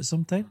finally good at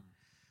something.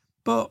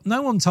 But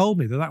no one told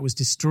me that was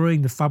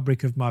destroying the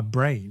fabric of my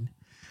brain.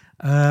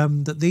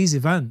 That these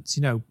events,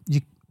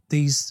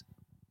 these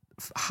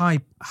high,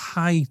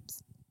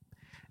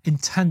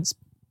 intense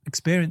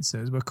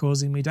experiences were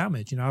causing me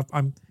damage.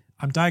 I'm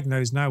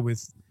diagnosed now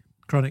with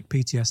chronic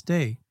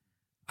PTSD,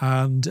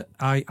 and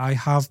I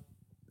have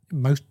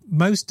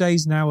most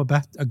days now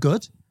are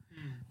good,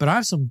 but I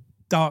have some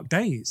dark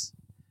days,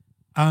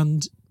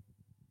 and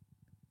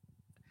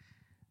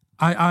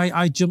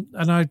I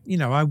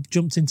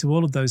jumped into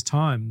all of those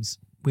times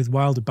with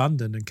wild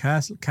abandon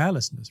and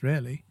carelessness.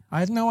 Really. I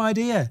had no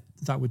idea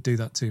that would do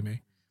that to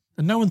me.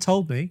 And no one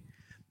told me,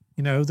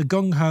 the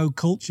gung-ho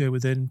culture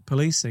within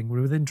policing,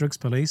 within drugs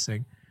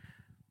policing,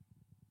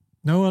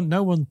 no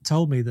one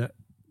told me that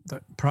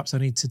perhaps I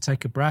need to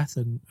take a breath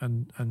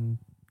and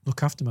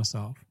look after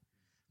myself.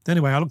 The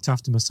only way I looked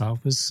after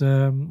myself was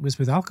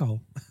with alcohol.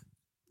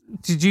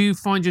 Did you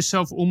find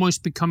yourself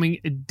almost becoming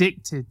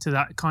addicted to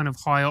that kind of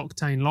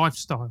high-octane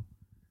lifestyle?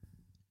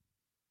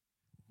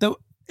 Though,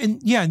 in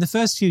the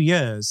first few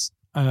years,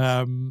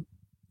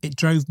 it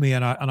drove me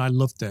and I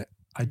loved it.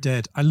 I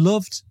did. I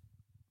loved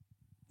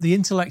the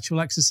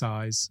intellectual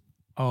exercise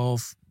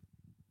of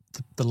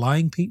the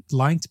lying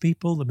to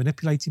people, the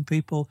manipulating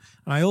people.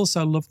 And I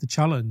also loved the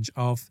challenge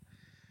of,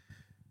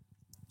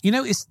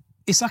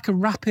 it's like a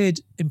rapid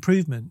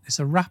improvement. It's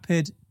a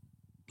rapid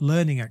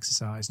learning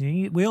exercise.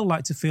 We all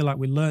like to feel like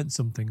we learned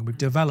something and we've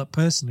developed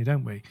personally,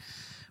 don't we?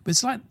 But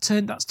it's like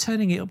that's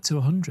turning it up to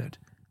 100.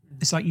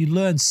 It's like you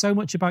learn so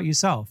much about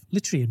yourself,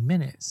 literally in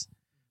minutes.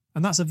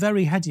 And that's a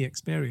very heady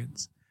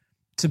experience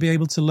to be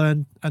able to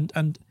learn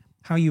and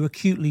how you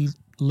acutely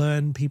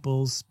learn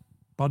people's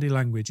body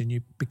language and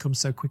you become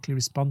so quickly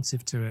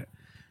responsive to it.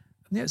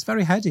 And it's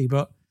very heady,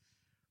 but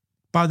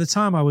by the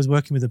time I was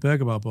working with the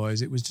Burger Bar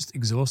Boys, it was just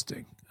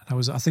exhausting.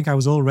 And I think I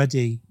was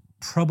already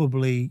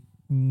probably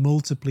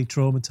multiply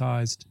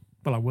traumatized.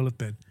 Well, I will have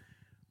been.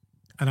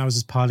 And I was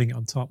just piling it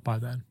on top by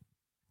then.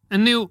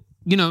 And Neil,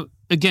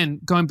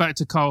 again, going back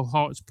to Carl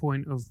Hart's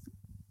point of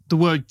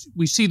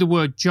we see the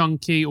word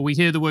junkie or we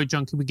hear the word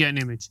junkie, we get an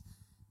image.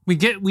 We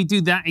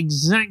do that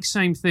exact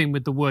same thing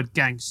with the word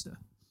gangster.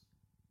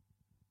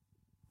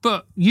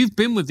 But you've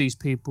been with these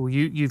people,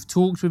 you've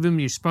talked with them,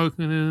 you've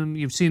spoken to them,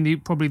 you've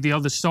seen probably the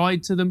other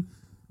side to them.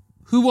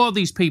 Who are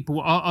these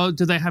people?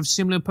 Do they have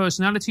similar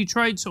personality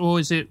traits, or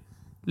is it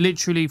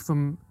literally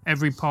from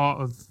every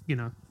part of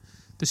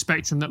the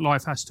spectrum that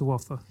life has to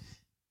offer?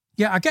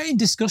 Yeah, I get in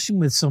discussion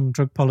with some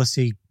drug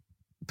policy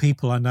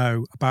people I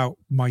know about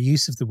my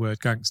use of the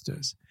word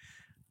gangsters.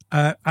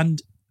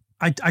 And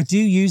I do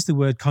use the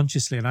word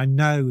consciously, and I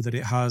know that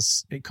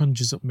it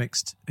conjures up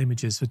mixed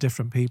images for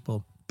different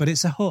people, but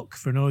it's a hook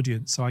for an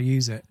audience, so I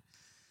use it.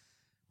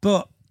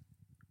 But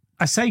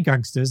I say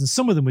gangsters, and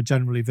some of them are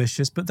generally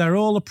vicious, but they're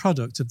all a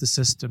product of the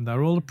system.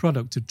 They're all a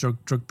product of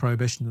drug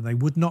prohibition, and they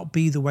would not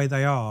be the way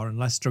they are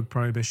unless drug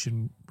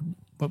prohibition,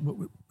 but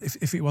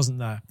if it wasn't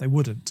there, they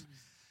wouldn't.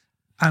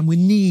 And we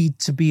need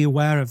to be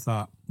aware of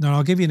that. Now,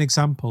 I'll give you an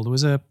example. There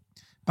was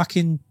back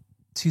in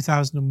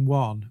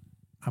 2001,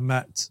 I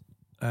met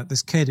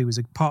this kid who was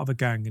a part of a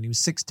gang, and he was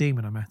 16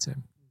 when I met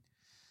him.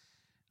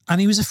 And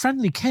he was a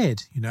friendly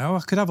kid, I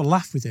could have a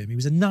laugh with him. He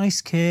was a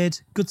nice kid,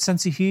 good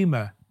sense of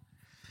humour.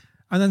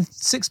 And then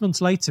 6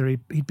 months later,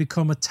 he'd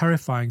become a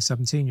terrifying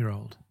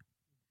 17-year-old.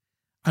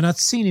 And I'd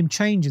seen him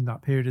change in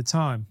that period of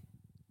time.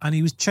 And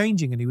he was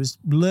changing, and he was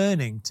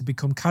learning to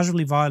become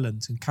casually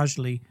violent and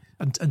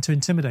and to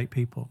intimidate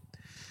people.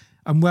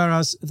 And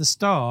whereas at the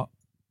start,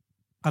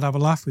 I'd have a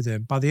laugh with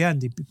him, by the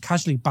end, he'd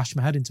casually bash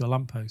my head into a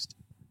lamppost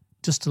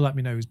just to let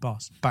me know who's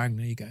boss. Bang,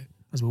 there you go,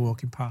 as we're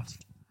walking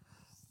past.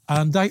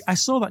 And I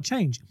saw that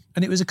change.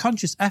 And it was a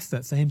conscious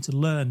effort for him to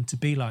learn to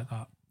be like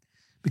that,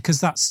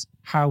 because that's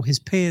how his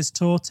peers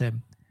taught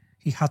him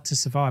he had to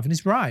survive. And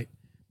he's right.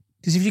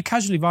 Because if you're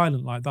casually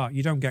violent like that,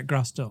 you don't get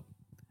grassed up.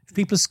 If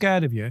people are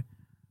scared of you,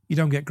 you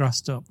don't get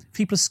grassed up. If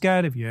people are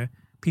scared of you,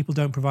 people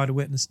don't provide a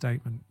witness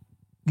statement.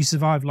 You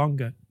survive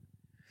longer.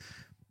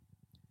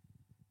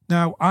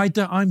 Now,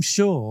 I'm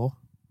sure...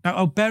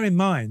 Now, bear in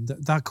mind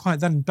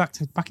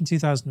that back in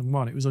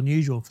 2001, it was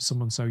unusual for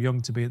someone so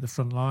young to be at the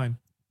front line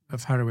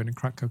of heroin and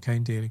crack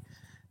cocaine dealing.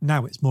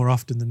 Now it's more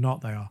often than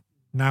not they are.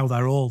 Now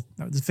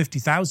there's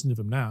 50,000 of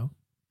them now.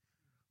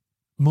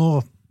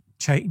 More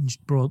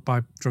change brought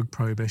by drug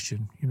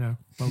prohibition,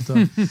 well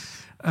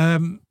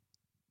done.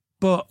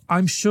 But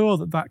I'm sure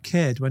that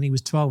kid, when he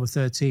was 12 or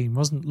 13,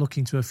 wasn't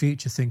looking to a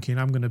future thinking,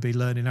 I'm going to be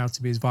learning how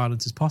to be as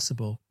violent as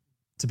possible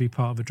to be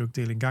part of a drug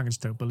dealing gang. I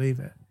just don't believe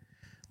it.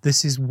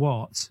 This is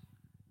what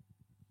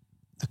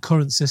the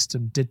current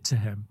system did to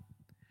him.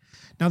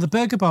 Now, the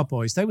Burger Bar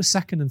boys, they were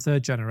second and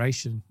third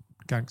generation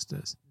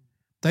gangsters.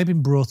 They've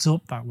been brought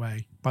up that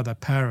way by their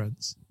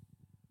parents.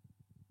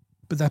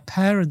 But their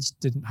parents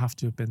didn't have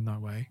to have been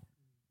that way.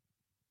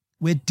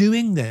 We're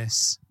doing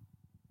this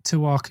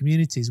to our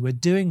communities. We're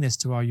doing this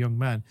to our young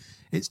men.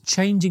 It's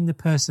changing the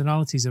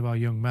personalities of our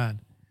young men.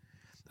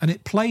 And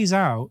it plays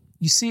out,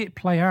 you see it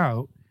play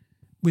out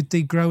with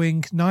the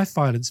growing knife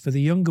violence for the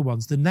younger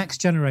ones, the next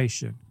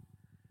generation.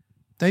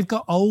 They've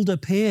got older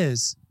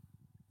peers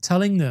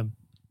telling them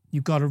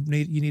you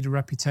need a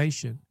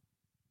reputation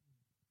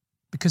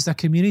because their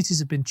communities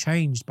have been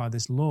changed by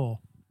this law.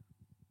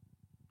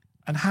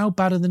 And how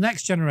bad are the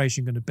next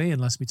generation going to be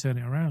unless we turn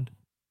it around?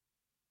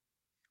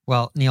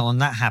 Well, Neil, on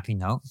that happy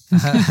note,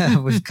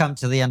 we've come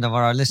to the end of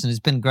our listen. It's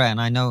been great. And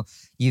I know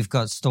you've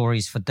got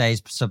stories for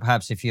days. So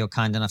perhaps if you're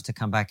kind enough to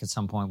come back at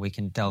some point, we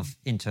can delve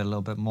into it a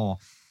little bit more.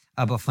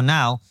 But for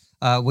now,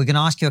 we're going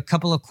to ask you a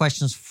couple of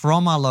questions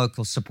from our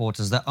local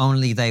supporters that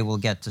only they will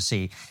get to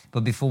see.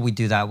 But before we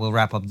do that, we'll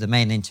wrap up the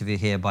main interview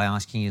here by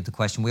asking you the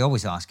question we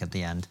always ask at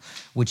the end,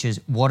 which is,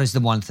 what is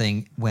the one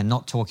thing we're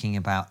not talking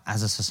about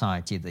as a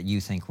society that you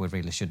think we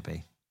really should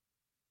be?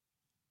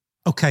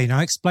 Okay, now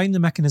explain the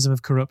mechanism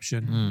of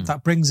corruption.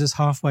 That brings us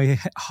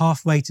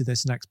halfway to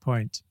this next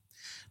point.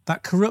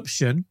 That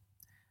corruption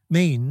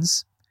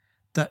means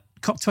that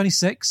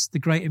COP26, the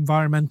great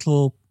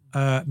environmental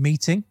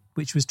meeting,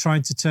 which was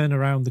trying to turn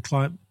around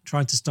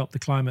trying to stop the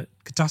climate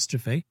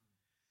catastrophe.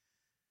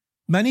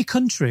 Many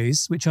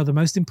countries, which are the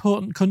most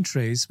important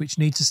countries, which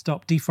need to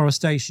stop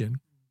deforestation,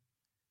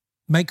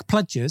 make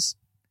pledges,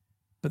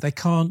 but they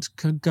can't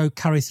go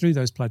carry through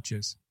those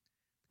pledges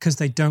because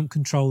they don't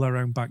control their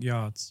own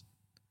backyards.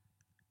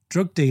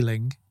 Drug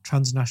dealing,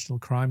 transnational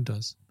crime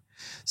does.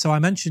 So I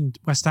mentioned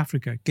West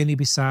Africa,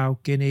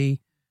 Guinea-Bissau, Guinea,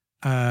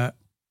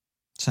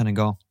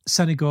 Senegal,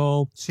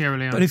 Sierra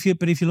Leone. But if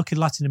you look in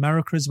Latin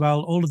America as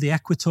well, all of the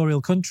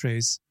equatorial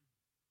countries,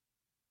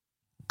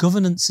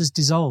 governance has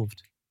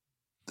dissolved.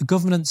 The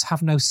governments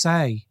have no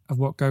say of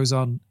what goes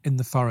on in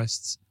the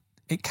forests.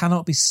 It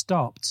cannot be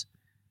stopped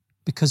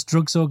because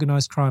drugs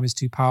organised crime is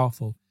too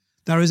powerful.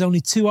 There is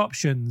only two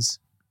options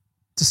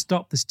to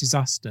stop this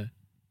disaster,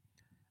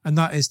 and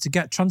that is to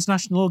get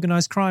transnational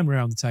organised crime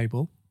around the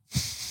table.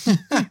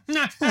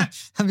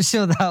 I'm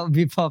sure that would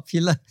be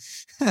popular.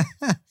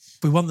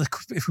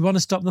 If we want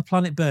to stop the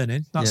planet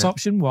burning, that's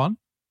option one.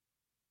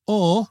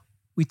 Or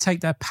we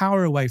take their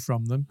power away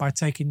from them by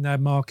taking their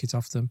market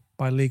off them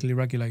by legally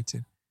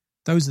regulating.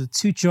 Those are the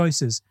two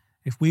choices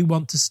if we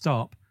want to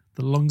stop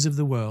the lungs of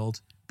the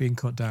world being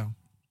cut down.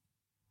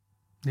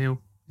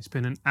 Neil, it's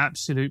been an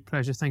absolute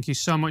pleasure. Thank you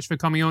so much for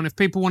coming on. If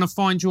people want to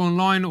find you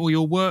online or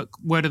your work,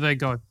 where do they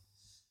go?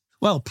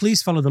 Well,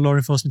 please follow the Law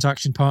Enforcement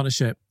Action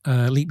Partnership,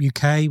 Leap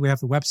UK. We have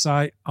the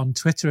website. On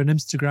Twitter and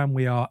Instagram,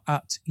 we are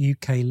at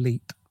UK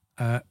Leap.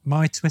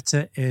 My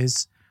Twitter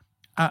is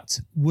at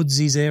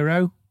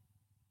Woodsy0,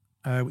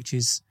 which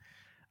is,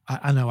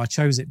 I know I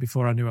chose it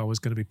before I knew I was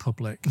going to be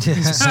public.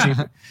 It's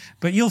stupid.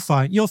 But you'll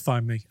find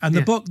me. And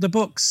the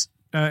books,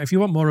 if you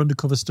want more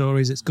undercover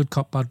stories, it's Good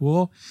Cop, Bad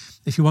War.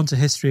 If you want a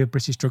history of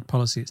British drug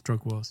policy, it's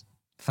Drug Wars.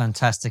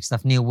 Fantastic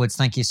stuff. Neil Woods,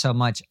 thank you so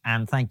much.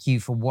 And thank you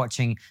for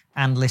watching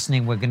and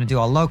listening. We're going to do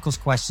our locals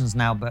questions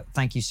now, but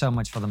thank you so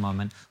much for the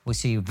moment. We'll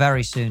see you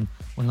very soon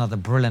with another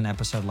brilliant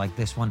episode like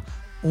this one,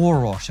 or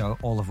Raw Show,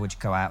 all of which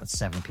go out at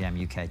 7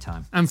 p.m. UK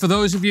time. And for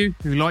those of you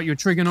who like your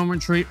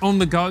trigonometry on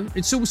the go,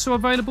 it's also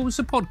available as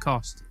a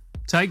podcast.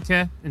 Take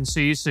care and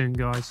see you soon,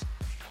 guys.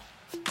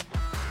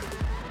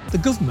 The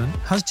government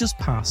has just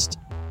passed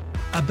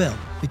a bill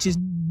which is...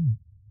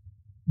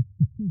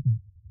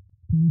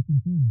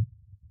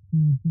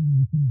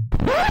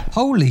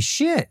 Holy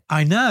shit.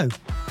 I know.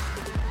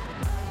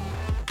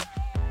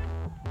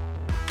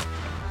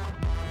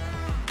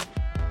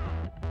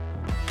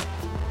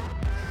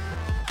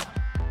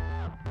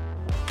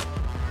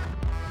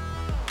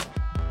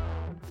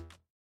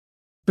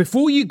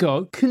 Before you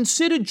go,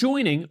 consider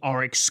joining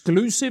our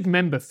exclusive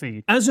member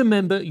feed. As a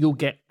member, you'll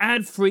get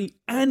ad-free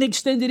and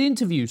extended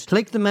interviews.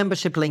 Click the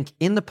membership link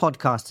in the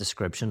podcast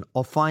description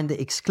or find the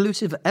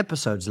exclusive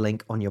episodes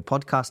link on your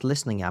podcast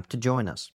listening app to join us.